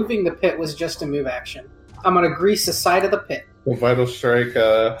spell. Moving the pit was just a move action. I'm going to grease the side of the pit. We'll Vital Strike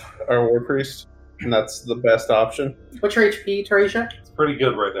our War Priest, and that's the best option. What's your HP, Teresia? It's pretty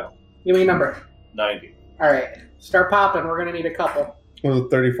good right now. Give me a number. 90. Alright. Start popping. We're going to need a couple. Was it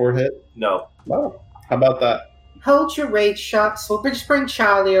 34 hit? No. Wow. How about that? hold your rage shots. We'll just bring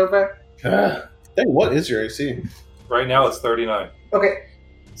Charlie over. Hey, what is your AC? Right now it's 39. Okay.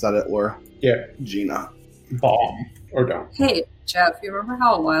 Is that it, Laura? Yeah. Gina. Bomb. Or don't. Hey, Jeff, you remember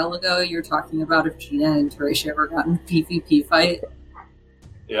how a while ago you were talking about if Gina and Teresia ever got in a PvP fight?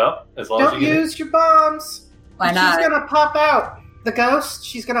 Yeah, as long as Don't you get use your bombs. Why not? She's gonna pop out. The ghost,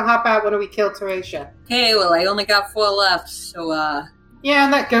 she's gonna hop out when we kill Teresia. Okay, well, I only got 4 left, so, Yeah,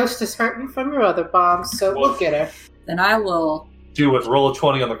 and that ghost is hurting from your other bombs, so we'll get her. then I will... do it. Roll a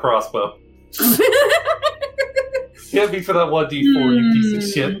 20 on the crossbow. Hit me for that 1d4, you piece of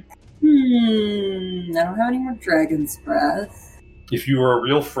shit. I don't have any more Dragon's Breath. If you were a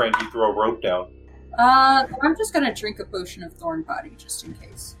real friend, you'd throw a rope down. I'm just gonna drink a potion of Thorn Body, just in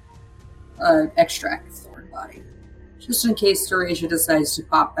case. Extract of Thorn Body. Just in case Teresia decides to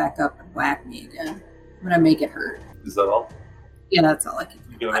pop back up and whack me again. I'm gonna make it hurt. Is that all? Yeah, that's all I can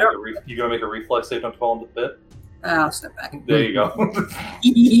do. You gonna make a reflex save on 12 in the pit? I'll step back. There you go.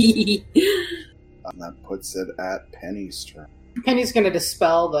 And that puts it at Penny's turn. Penny's gonna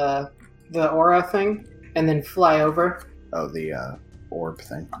dispel the aura thing and then fly over. Oh, the orb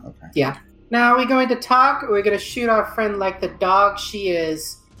thing. Okay. Yeah. Now, are we going to talk, or are we going to shoot our friend like the dog she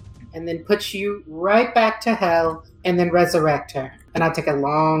is, and then put you right back to hell, and then resurrect her? And I'll take a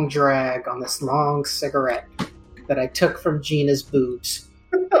long drag on this long cigarette that I took from Gina's boobs.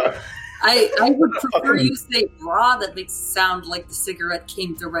 I would prefer you say raw. That makes it sound like the cigarette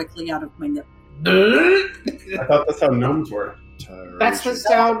came directly out of my nipple. I thought that's how gnomes were. That's the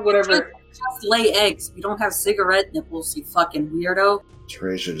sound, whatever. Just lay eggs. We don't have cigarette nipples, you fucking weirdo.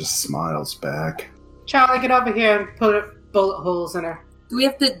 Teresia just smiles back. Charlie, get over here and put bullet holes in her. Do we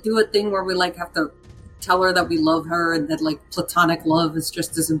have to do a thing where we have to tell her that we love her and that platonic love is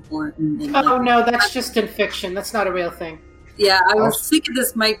just as important? And, Oh no, that's just in fiction. That's not a real thing. Yeah, I was thinking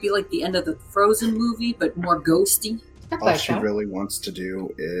this might be like the end of the Frozen movie, but more ghosty. All she really wants to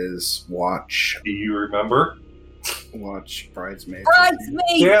do is watch Do you remember? Bridesmaids.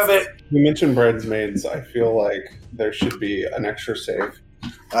 Bridesmaids! Damn it! You mentioned Bridesmaids. I feel like there should be an extra save.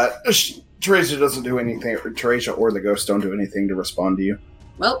 Teresia doesn't do anything. Teresia or the ghost don't do anything to respond to you.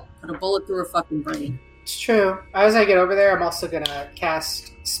 Well, put a bullet through her fucking brain. It's true. As I get over there, I'm also gonna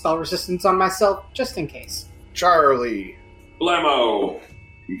cast spell resistance on myself, just in case. Charlie, Blammo!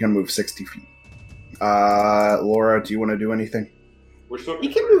 you can move 60 feet. Laura, do you want to do anything? He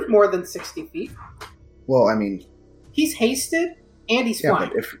can move more than 60 feet. Well, I mean, He's hasted, and he's yeah, flying.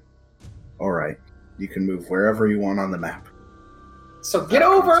 but if... Alright, you can move wherever you want on the map. So get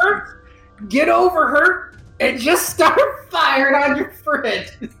over her, and just start firing on your friend.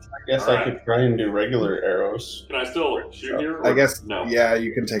 I guess I could try and do regular arrows. Can I still shoot here? I guess, No. yeah,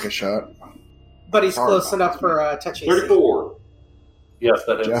 you can take a shot. But he's Hard close enough. enough for touch AC. 34. Yes,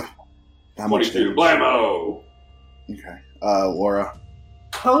 that is. Jeff, how much 22. damage? Blammo! Okay. Laura,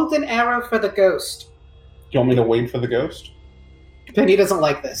 Hold an arrow for the ghost. Do you want me to wait for the ghost? Penny doesn't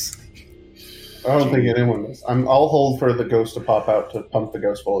like this. I don't think anyone does. I'll hold for the ghost to pop out to pump the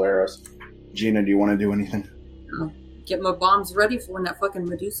ghost full of arrows. Gina, do you want to do anything? Get my bombs ready for when that fucking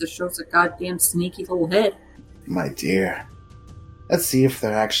Medusa shows a goddamn sneaky little head. My dear, let's see if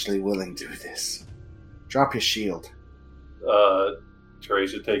they're actually willing to do this. Drop your shield.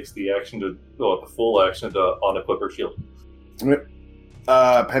 Teresia takes the full action to unequip her shield.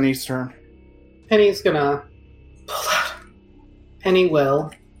 Penny's turn. Penny's gonna pull out. Penny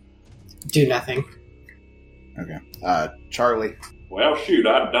will do nothing. Okay. Charlie. Well, shoot,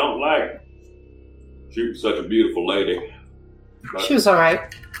 I don't like shooting such a beautiful lady. But She was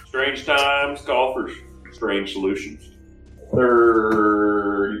alright. strange times call for strange solutions.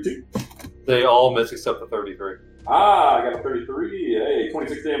 32. They all miss except the 33. I got a 33. Hey,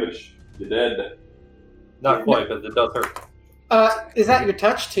 26 damage. You're dead. Not quite, but it does hurt. Is that your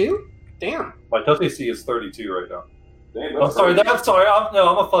touch too? Damn. My touch AC is 32 right now. Damn, I'm sorry.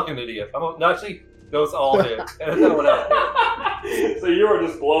 I'm a fucking idiot. Actually, those all hit. So you were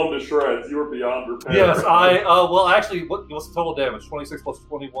just blown to shreds. You were beyond repair. Yes, actually, what's the total damage? 26 plus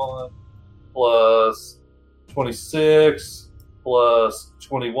 21 plus 26 plus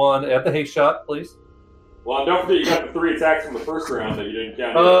 21. Add the haste shot, please. Well, and don't forget you got the 3 attacks from the first round that you didn't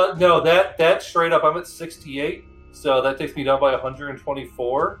count. No, that straight up, I'm at 68, so that takes me down by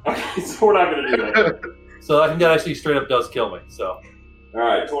 124. Okay, so we're not going to do that. So I think that actually straight up does kill me, so.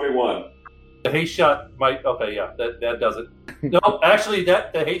 Alright, 21. The haste shot might, okay, yeah, that does it. No, actually, the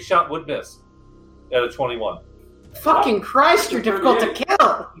haste shot would miss at a 21. Fucking Christ, you're difficult to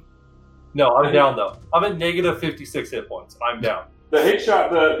kill! No, I'm down though. I'm at negative 56 hit points. I'm down. The hate shot,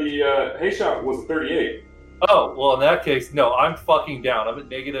 the hate shot was a 38. Oh, well, in that case, no, I'm fucking down. I'm at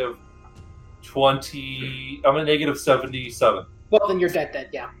negative 20. I'm a negative 77. Well, then you're dead,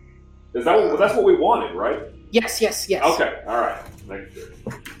 yeah. Is that that's what we wanted, right? Yes. Okay, all right. Thank you.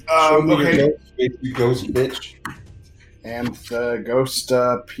 Show me your Okay. ghost face, you ghost bitch. And the ghost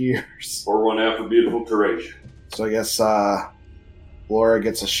appears. Pour one out for beautiful Teresia. So I guess Laura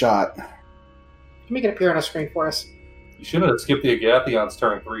gets a shot. Can you make it appear on a screen for us? You shouldn't have skipped the Agathion's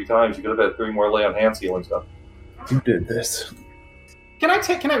turn 3 times. You could have had 3 more lay on hands healing stuff. You did this. Can I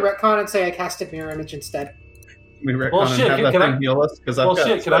retcon and say I casted Mirror Image instead? We retcon Well, shit, and have that can I- thing heal us because I've Well, got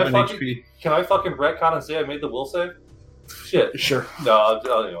shit, can I 7 fucking- HP. Can I fucking retcon and say I made the will save? Shit. Sure. No,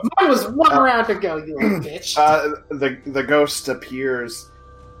 anyway. Mine was one round to go, you little bitch. The ghost appears,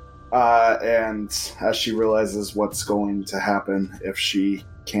 and as she realizes what's going to happen if she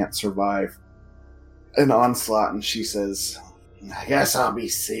can't survive an onslaught, and she says, "I guess I'll be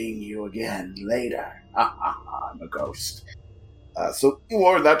seeing you again later." I'm a ghost. So,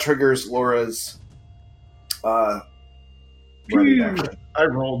 Laura, that triggers Laura's ready action. I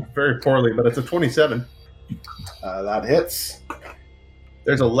rolled very poorly, but it's a 27. That hits.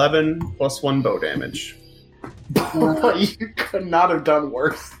 There's 11 plus 1 bow damage. You could not have done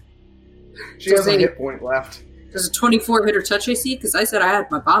worse. She Does has a he- hit point left. Does a 24 hit her touch AC? Because I said I had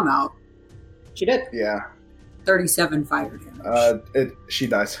my bomb out. She did. Yeah. 37 fire damage. She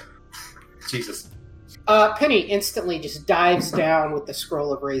dies. Jesus. Penny instantly just dives down with the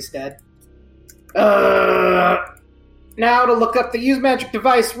scroll of Raise Dead. Now to look up the use magic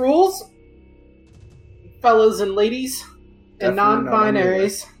device rules, fellas and ladies, and Definitely not on your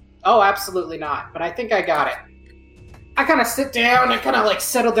non-binaries. Oh, absolutely not. But I think I got it. I kind of sit down and kind of like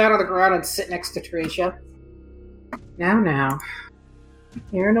settle down on the ground and sit next to Teresia. Now,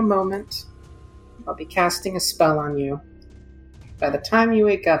 here in a moment, I'll be casting a spell on you. By the time you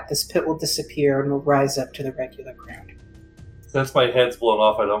wake up, this pit will disappear and will rise up to the regular ground. Since my head's blown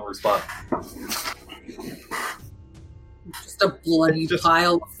off, I don't respond. Just a bloody Just-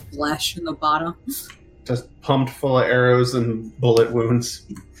 pile of flesh in the bottom. Just pumped full of arrows and bullet wounds.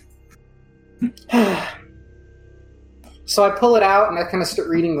 So I pull it out and I kind of start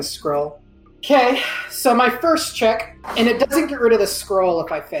reading the scroll. Okay, so my first check, and it doesn't get rid of the scroll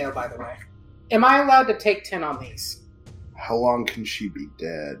if I fail, by the way. Am I allowed to take 10 on these? How long can she be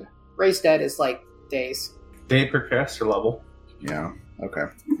dead? Raise Dead is like days. Day per caster level. Yeah. Okay.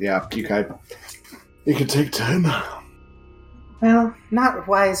 Yeah. You could take 10. Well, not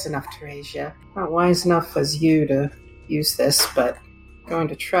wise enough, Teresia. Not wise enough as you to use this, but going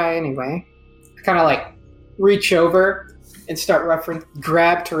to try anyway. I kind of like reach over and start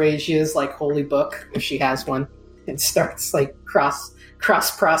grab Teresia's like holy book if she has one, and starts like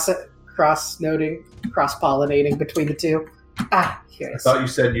cross-noting, cross-pollinating between the two. Here it I is. thought you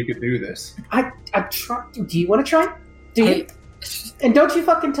said you could do this. I'm trying. Do you want to try? Do you? And don't you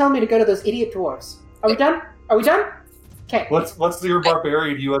fucking tell me to go to those idiot dwarves. Are we done? Okay. What's your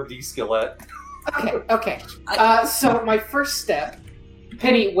barbarian UMD skill at? Okay. So my first step,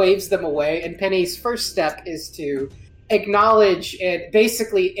 Penny waves them away, and Penny's first step is to acknowledge and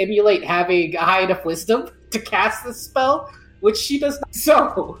basically emulate having a high enough wisdom to cast the spell, which she does not.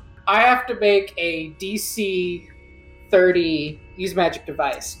 So I have to make a DC 30 use magic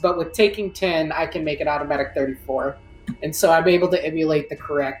device, but with taking 10, I can make an automatic 34, and so I'm able to emulate the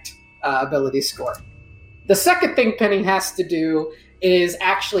correct ability score. The second thing Penny has to do is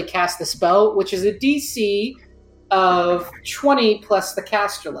actually cast the spell, which is a DC of 20 plus the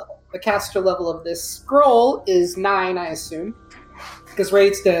caster level. The caster level of this scroll is 9, I assume, because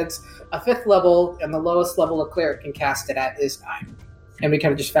Raise Dead's a 5th level, and the lowest level a cleric can cast it at is 9. And we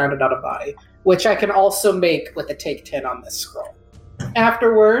kind of just found it out of body, which I can also make with a take 10 on this scroll.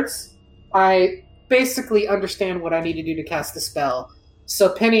 Afterwards, I basically understand what I need to do to cast the spell.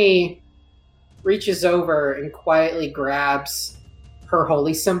 So Penny reaches over and quietly grabs her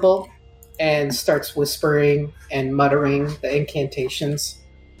holy symbol and starts whispering and muttering the incantations.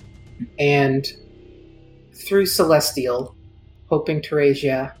 And through Celestial, hoping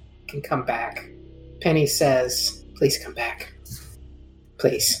Teresia can come back, Penny says, "Please come back.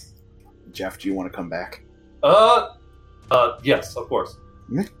 Please." Jeff, do you want to come back? Yes, of course.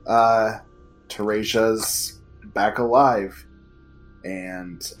 Teresia's back alive,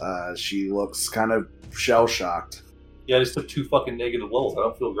 and she looks kind of shell-shocked. Yeah, I just took 2 fucking negative levels. I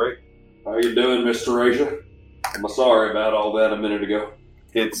don't feel great. How you doing, Miss Teresia? I'm sorry about all that a minute ago.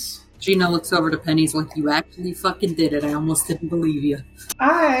 It's Gina looks over to Penny's like, you actually fucking did it. I almost didn't believe you.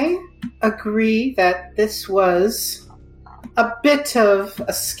 I agree that this was a bit of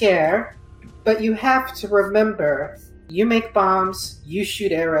a scare, but you have to remember, you make bombs, you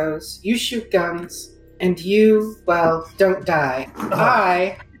shoot arrows, you shoot guns, and you, well, don't die.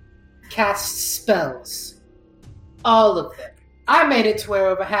 I cast spells. All of them. I made it to where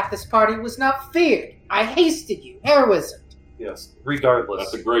over half this party was not feared. I hasted you, heroism. Yes.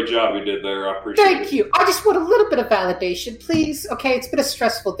 Regardless. That's a great job you did there. I appreciate it. Thank you. I just want a little bit of validation, please. Okay, it's been a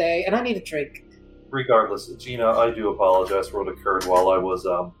stressful day, and I need a drink. Regardless, Gina, I do apologize for what occurred while I was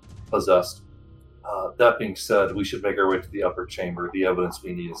possessed. That being said, we should make our way to the upper chamber. The evidence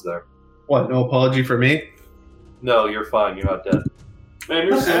we need is there. What? No apology for me? No, you're fine. You're not dead. Man,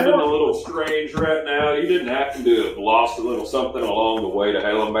 you're sounding a little strange right now. You didn't happen to have lost a little something along the way to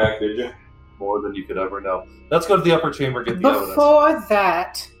hell and back, did you? More than you could ever know. Let's go to the upper chamber, get the evidence. Before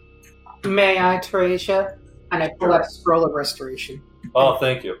that, may I, Teresia? And I pull out a scroll of restoration. Oh,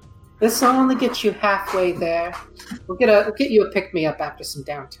 thank you. This will only get you halfway there. We'll get you a pick-me-up after some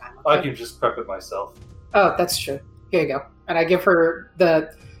downtime. Okay? I can just prep it myself. Oh, that's true. Here you go. And I give her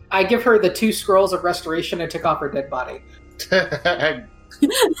the 2 scrolls of restoration and took off her dead body.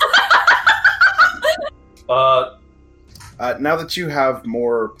 Now that you have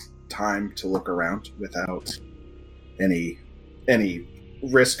more time to look around without any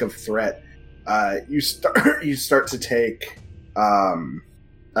risk of threat, you start to take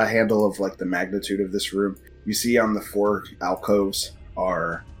a handle of like the magnitude of this room. You see on the 4 alcoves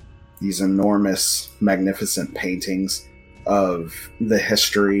are these enormous, magnificent paintings of the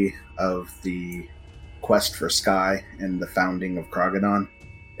history of the quest for Sky and the founding of Krogadon.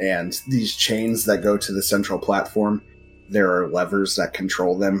 And these chains that go to the central platform, there are levers that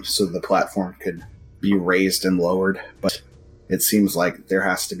control them so the platform could be raised and lowered. But it seems like there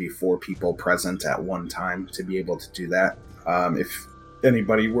has to be 4 people present at one time to be able to do that. If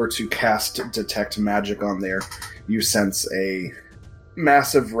anybody were to cast Detect Magic on there, you sense a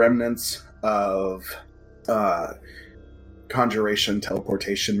massive remnants of conjuration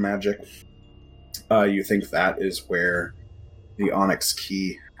teleportation magic. You think that is where the Onyx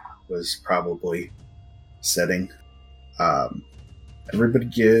key was probably sitting. Everybody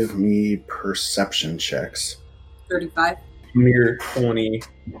give me perception checks. 35. Mere 20,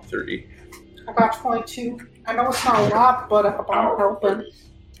 30. I got 22. I know it's not a lot, but I'm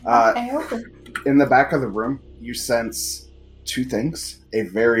helping. In the back of the room, you sense 2 things. A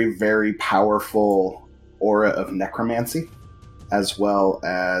very, very powerful aura of necromancy, as well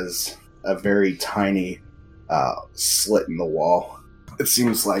as a very tiny slit in the wall. It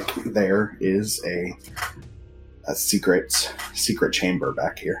seems like there is a secret chamber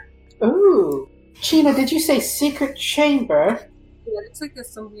back here. Ooh. Gina, did you say secret chamber? Yeah, it looks like there's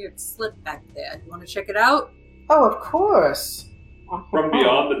some weird slit back there. You want to check it out? Oh, of course. From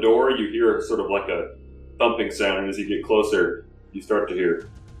beyond the door, you hear sort of like a thumping sound, and as you get closer, you start to hear,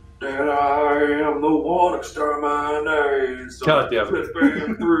 "And I am the one exterminated, God damn it.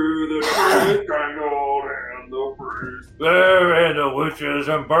 slipping through the tree, tangled in the breeze, There and the witches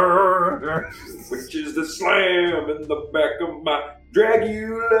and birds. which is the slam in the back of my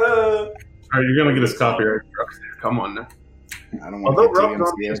Dragula." Alright, you're gonna get us copyright. Come on now. I don't want Although to Rob get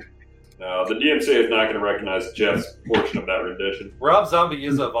Zombie DMCA. is No, the DMCA is not going to recognize Jeff's portion of that rendition. Rob Zombie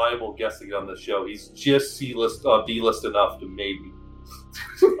is a viable guest on the show. He's just C-list, B-list enough to maybe.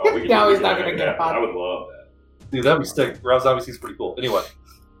 Oh, we can No, do he's not that. gonna get a I would love that. Dude, that'd be sick. Rob Zombie seems pretty cool. Anyway.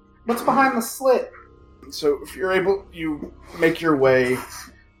 What's behind the slit? So if you're able, you make your way,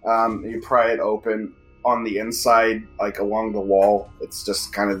 you pry it open. On the inside, like along the wall, it's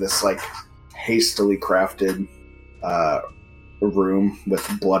just kind of this like hastily crafted room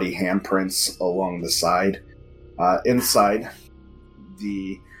with bloody handprints along the side. Inside,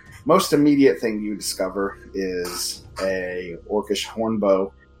 the most immediate thing you discover is a orcish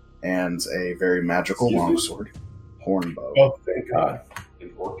hornbow and a very magical Excuse me? longsword. Hornbow. Oh, thank God.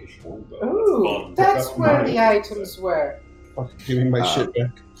 An orcish hornbow. Ooh, That's that's fun. where the items were. Fucking giving my shit back.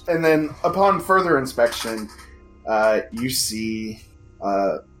 And then, upon further inspection, you see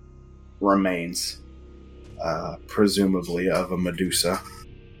remains, presumably of a Medusa,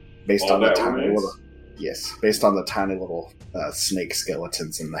 based All on the that tiny remains? little. Yes, based on the tiny little snake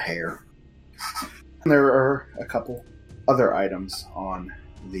skeletons in the hair. And there are a couple other items on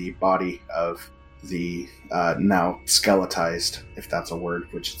the body of the now skeletized, if that's a word,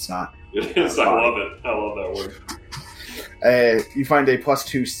 which it's not. It is. I love it. I love that word. You find a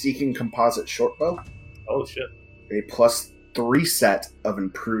 +2 Seeking composite shortbow. Oh shit. A +3 set of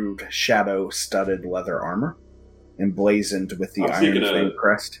improved shadow studded leather armor, emblazoned with the I'm Iron thinking Fang of-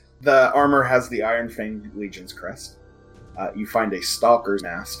 crest. The armor has the Iron Fang Legion's crest. You find a stalker's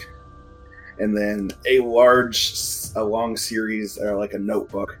mask, and then a long series, or like a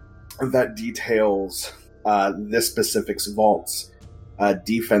notebook, that details this specific vault's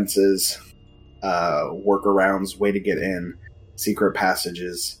defenses, workarounds, way to get in, secret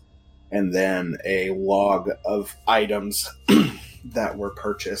passages, and then a log of items that were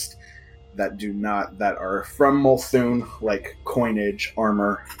purchased that are from Multhune, like coinage,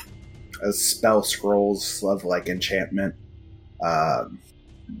 armor, spell scrolls of like enchantment,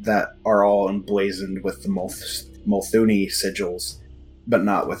 that are all emblazoned with the Multhuni sigils, but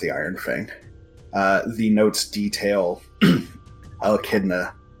not with the Iron Fang. The notes detail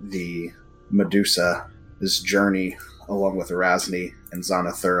Elechidna, the Medusa's journey, along with Erasni and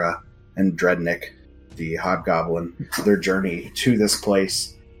Zanathura and Dreadnik, the Hobgoblin, their journey to this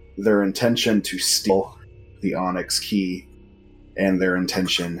place, their intention to steal the Onyx Key, and their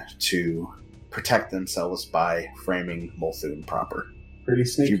intention to protect themselves by framing Multhune proper. Pretty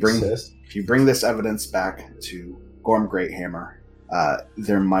sneaky, sis. If you bring this evidence back to Gorm Greathammer,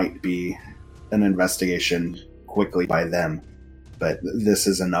 there might be an investigation quickly by them, but this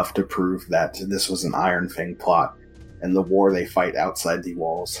is enough to prove that this was an Iron Fang plot, and the war they fight outside the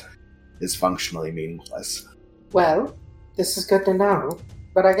walls is functionally meaningless. Well, this is good to know.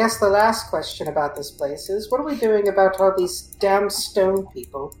 But I guess the last question about this place is, what are we doing about all these damn stone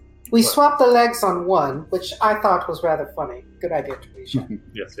people? We swapped the legs on one, which I thought was rather funny. Good idea, Teresa.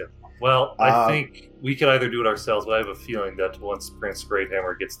 Yes. Well, I think we could either do it ourselves, but I have a feeling that once Prince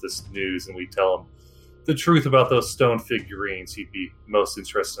Greathammer gets this news and we tell him the truth about those stone figurines, he'd be most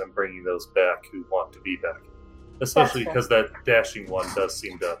interested in bringing those back who want to be back. Especially because that dashing one does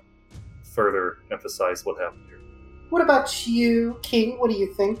seem to further emphasize what happened here. What about you, King? What do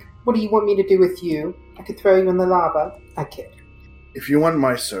you think? What do you want me to do with you? I could throw you in the lava. I kid. If you want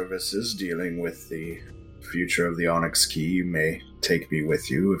my services dealing with the future of the Onyx Key, you may take me with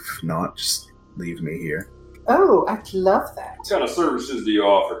you. If not, just leave me here. Oh, I'd love that. What kind of services do you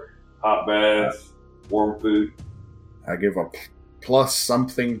offer? Hot baths, warm food? I give a plus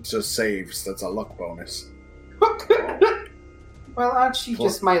something to saves. That's a luck bonus. Well, aren't you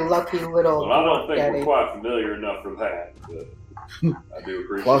just my lucky little Well, I don't think daddy? we're quite familiar enough for that, but I do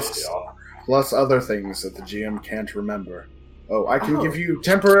appreciate Plus- the offer. Plus other things that the GM can't remember. Oh, I can Oh. give you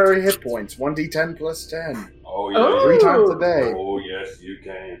temporary hit points. 1d10 plus 10. Oh, yeah. Oh. 3 times a day. Oh, yes, you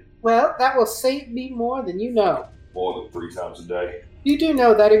can. Well, that will save me more than you know. More than 3 times a day. You do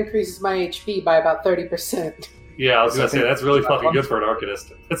know that increases my HP by about 30%. Yeah, I was I going to say, think- that's really fucking good for an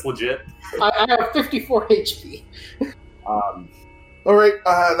Arcanist. That's legit. I have 54 HP. Alright,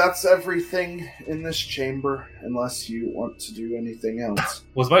 that's everything in this chamber, unless you want to do anything else.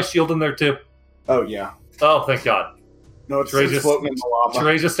 Was my shield in there too? Oh, yeah. Oh, thank God. No, it's Trey floating in the lava.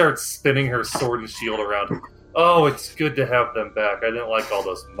 Teresia starts spinning her sword and shield around. Oh, it's good to have them back. I didn't like all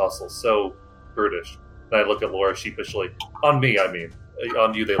those muscles. So brutish. And I look at Laura sheepishly. On me, I mean.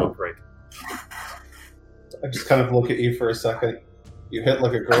 On you, they look great. I just kind of look at you for a second. You hit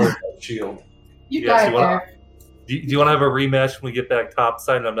like a girl with a shield. You Yes, got you wanna- there. Do you want to have a rematch when we get back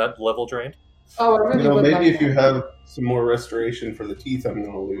topside and I'm not level drained? Oh, I really You know, would maybe like if you that. have some more restoration for the teeth, I'm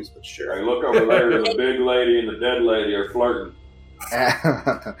going to lose, but sure. Hey, look over there. The big lady and the dead lady are flirting. As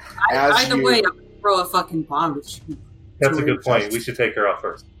Either you- way, I'm throw a fucking bomb at you. That's a good point. We should take her out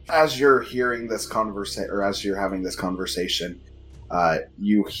first. As you're hearing this conversation, or as you're having this conversation,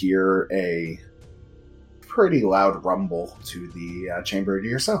 you hear a pretty loud rumble to the chamber to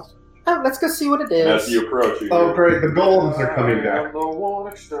yourself. Oh, let's go see what it is. As you approach, you Oh, hear, great. The golems are coming back. I'm the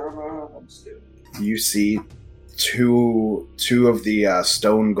one exterminator. I'm just kidding. You see two of the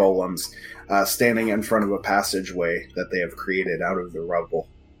stone golems standing in front of a passageway that they have created out of the rubble,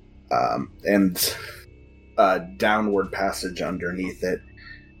 and a downward passage underneath it.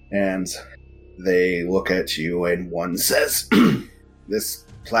 And they look at you, and one says, "This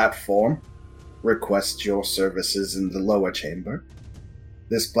platform requests your services in the lower chamber.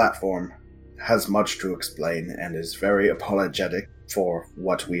 This platform has much to explain and is very apologetic for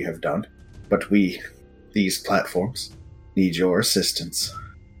what we have done. But we, these platforms, need your assistance."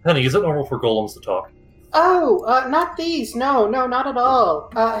 Honey, is it normal for golems to talk? Oh, not these. No, not at all.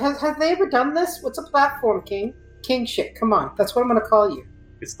 Have they ever done this? What's a platform, King? King shit, come on. That's what I'm going to call you.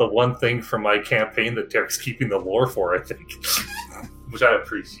 It's the one thing from my campaign that Derek's keeping the lore for, I think. Which I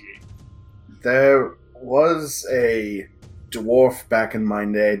appreciate. There was a dwarf back in my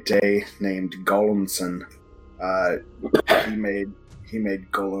day named Golemson. He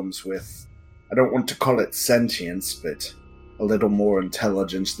made golems with, I don't want to call it sentience, but a little more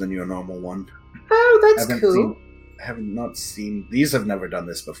intelligence than your normal one. Oh, that's cool. These have never done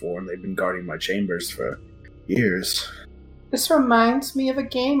this before, and they've been guarding my chambers for years. This reminds me of a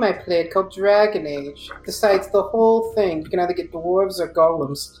game I played called Dragon Age. Besides the whole thing, you can either get dwarves or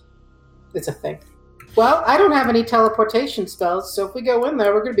golems. It's a thing. Well, I don't have any teleportation spells, so if we go in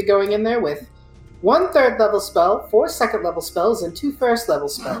there, we're going to be going in there with 1 3rd level spell, 4 2nd level spells, and 2 1st level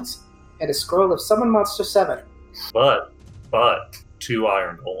spells. and a scroll of Summon Monster 7. But 2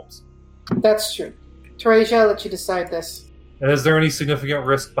 iron golems. That's true. Teresia, I'll let you decide this. And is there any significant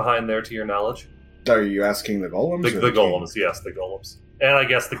risk behind there, to your knowledge? Are you asking the golems? The, or the king? golems, yes, the golems. And I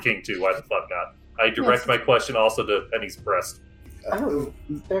guess the king, too. Why the fuck not? I direct my question also to Penny's breast. Oh,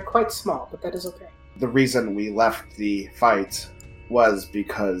 they're quite small, but that is okay. The reason we left the fight was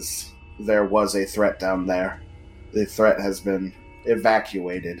because there was a threat down there. The threat has been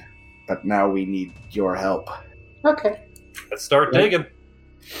evacuated, but now we need your help. Okay. Let's start digging.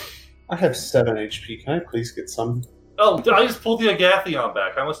 I have 7 HP. Can I please get some? Oh, I just pulled the Agathion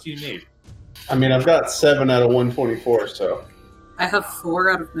back. How much do you need? I mean, I've got 7 out of 124, so. I have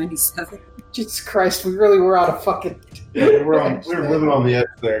 4 out of 97. Jesus Christ, we really were out of fucking... We're living on the edge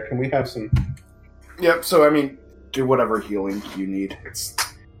there. Can we have some? Yep, so I mean, do whatever healing you need. It's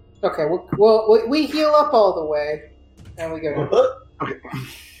Okay, well, we heal up all the way, and we go...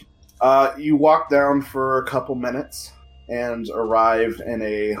 you walk down for a couple minutes and arrive in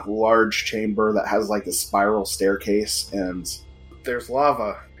a large chamber that has like a spiral staircase, and there's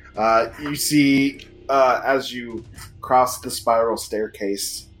lava. You see, as you cross the spiral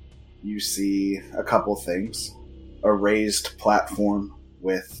staircase, you see a couple things. A raised platform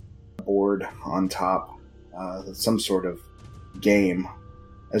with a board on top, some sort of game.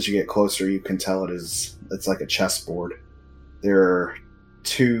 As you get closer, you can tell it's like a chessboard. There are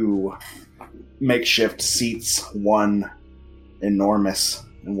 2 makeshift seats, one enormous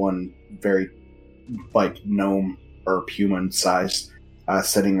and one very like gnome or human sized,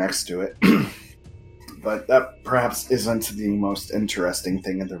 sitting next to it. But that perhaps isn't the most interesting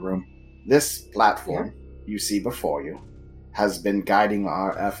thing in the room. This platform you see before you has been guiding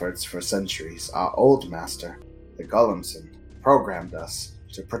our efforts for centuries. Our old master, the Golemson, programmed us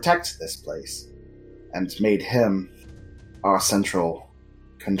to protect this place and made him our central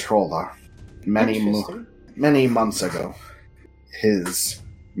controller. Many months ago, his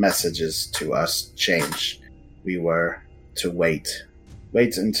messages to us changed. We were to wait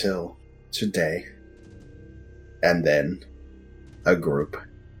until today, and then a group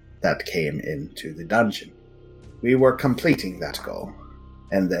that came into the dungeon. We were completing that goal,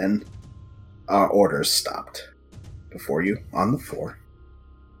 and then our orders stopped. Before you, on the floor,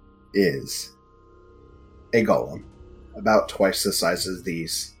 is a golem, about twice the size of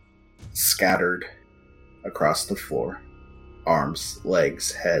these, scattered across the floor. Arms,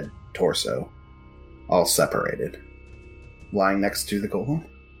 legs, head, torso, all separated. Lying next to the golem,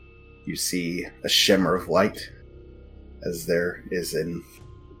 you see a shimmer of light, as there is an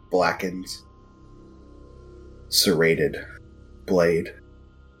blackened, serrated blade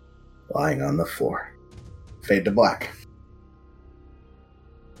lying on the floor. Fade to black.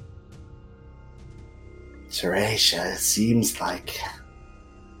 Teresia, it seems like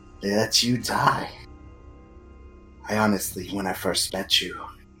they let you die. I honestly, when I first met you,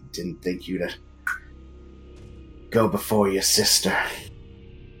 didn't think you'd go before your sister.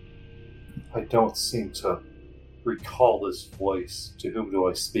 I don't seem to recall this voice. To whom do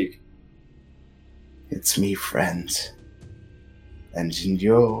I speak? It's me, friend. And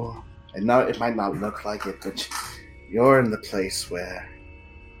I know it might not look like it, but you're in the place where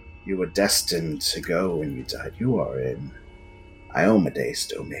you were destined to go when you died. You are in Iomede's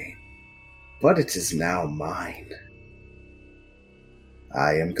domain. But it is now mine.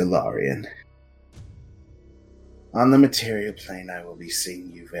 I am Galarian. On the material plane, I will be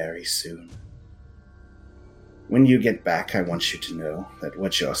seeing you very soon. When you get back, I want you to know that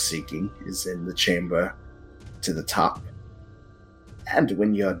what you're seeking is in the chamber to the top. And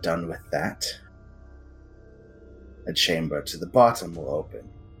when you're done with that, a chamber to the bottom will open,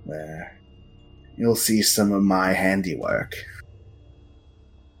 where you'll see some of my handiwork.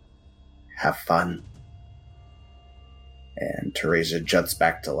 Have fun. And Teresia juts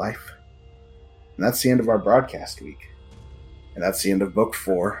back to life. And that's the end of our broadcast week. And that's the end of Book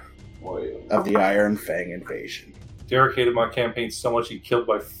 4 of the Iron Fang Invasion. Derek hated my campaign so much he killed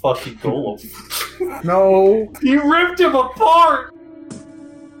my fucking golem. No! He ripped him apart!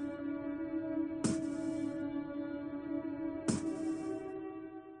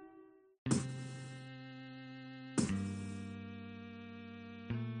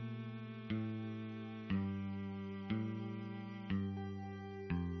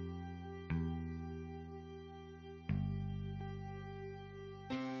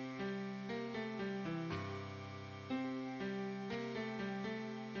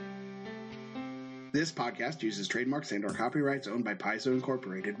 This podcast uses trademarks and/or copyrights owned by Paizo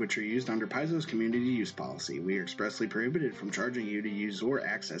Incorporated, which are used under Paizo's community use policy. We are expressly prohibited from charging you to use or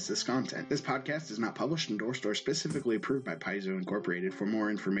access this content. This podcast is not published, endorsed, or specifically approved by Paizo Incorporated. For more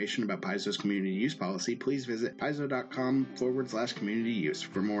information about Paizo's community use policy, please visit paizo.com/community use.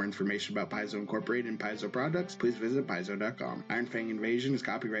 For more information about Paizo Incorporated and Paizo products, please visit paizo.com. Iron Fang Invasion is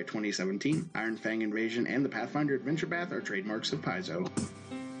copyright 2017. Iron Fang Invasion and the Pathfinder Adventure Path are trademarks of Paizo.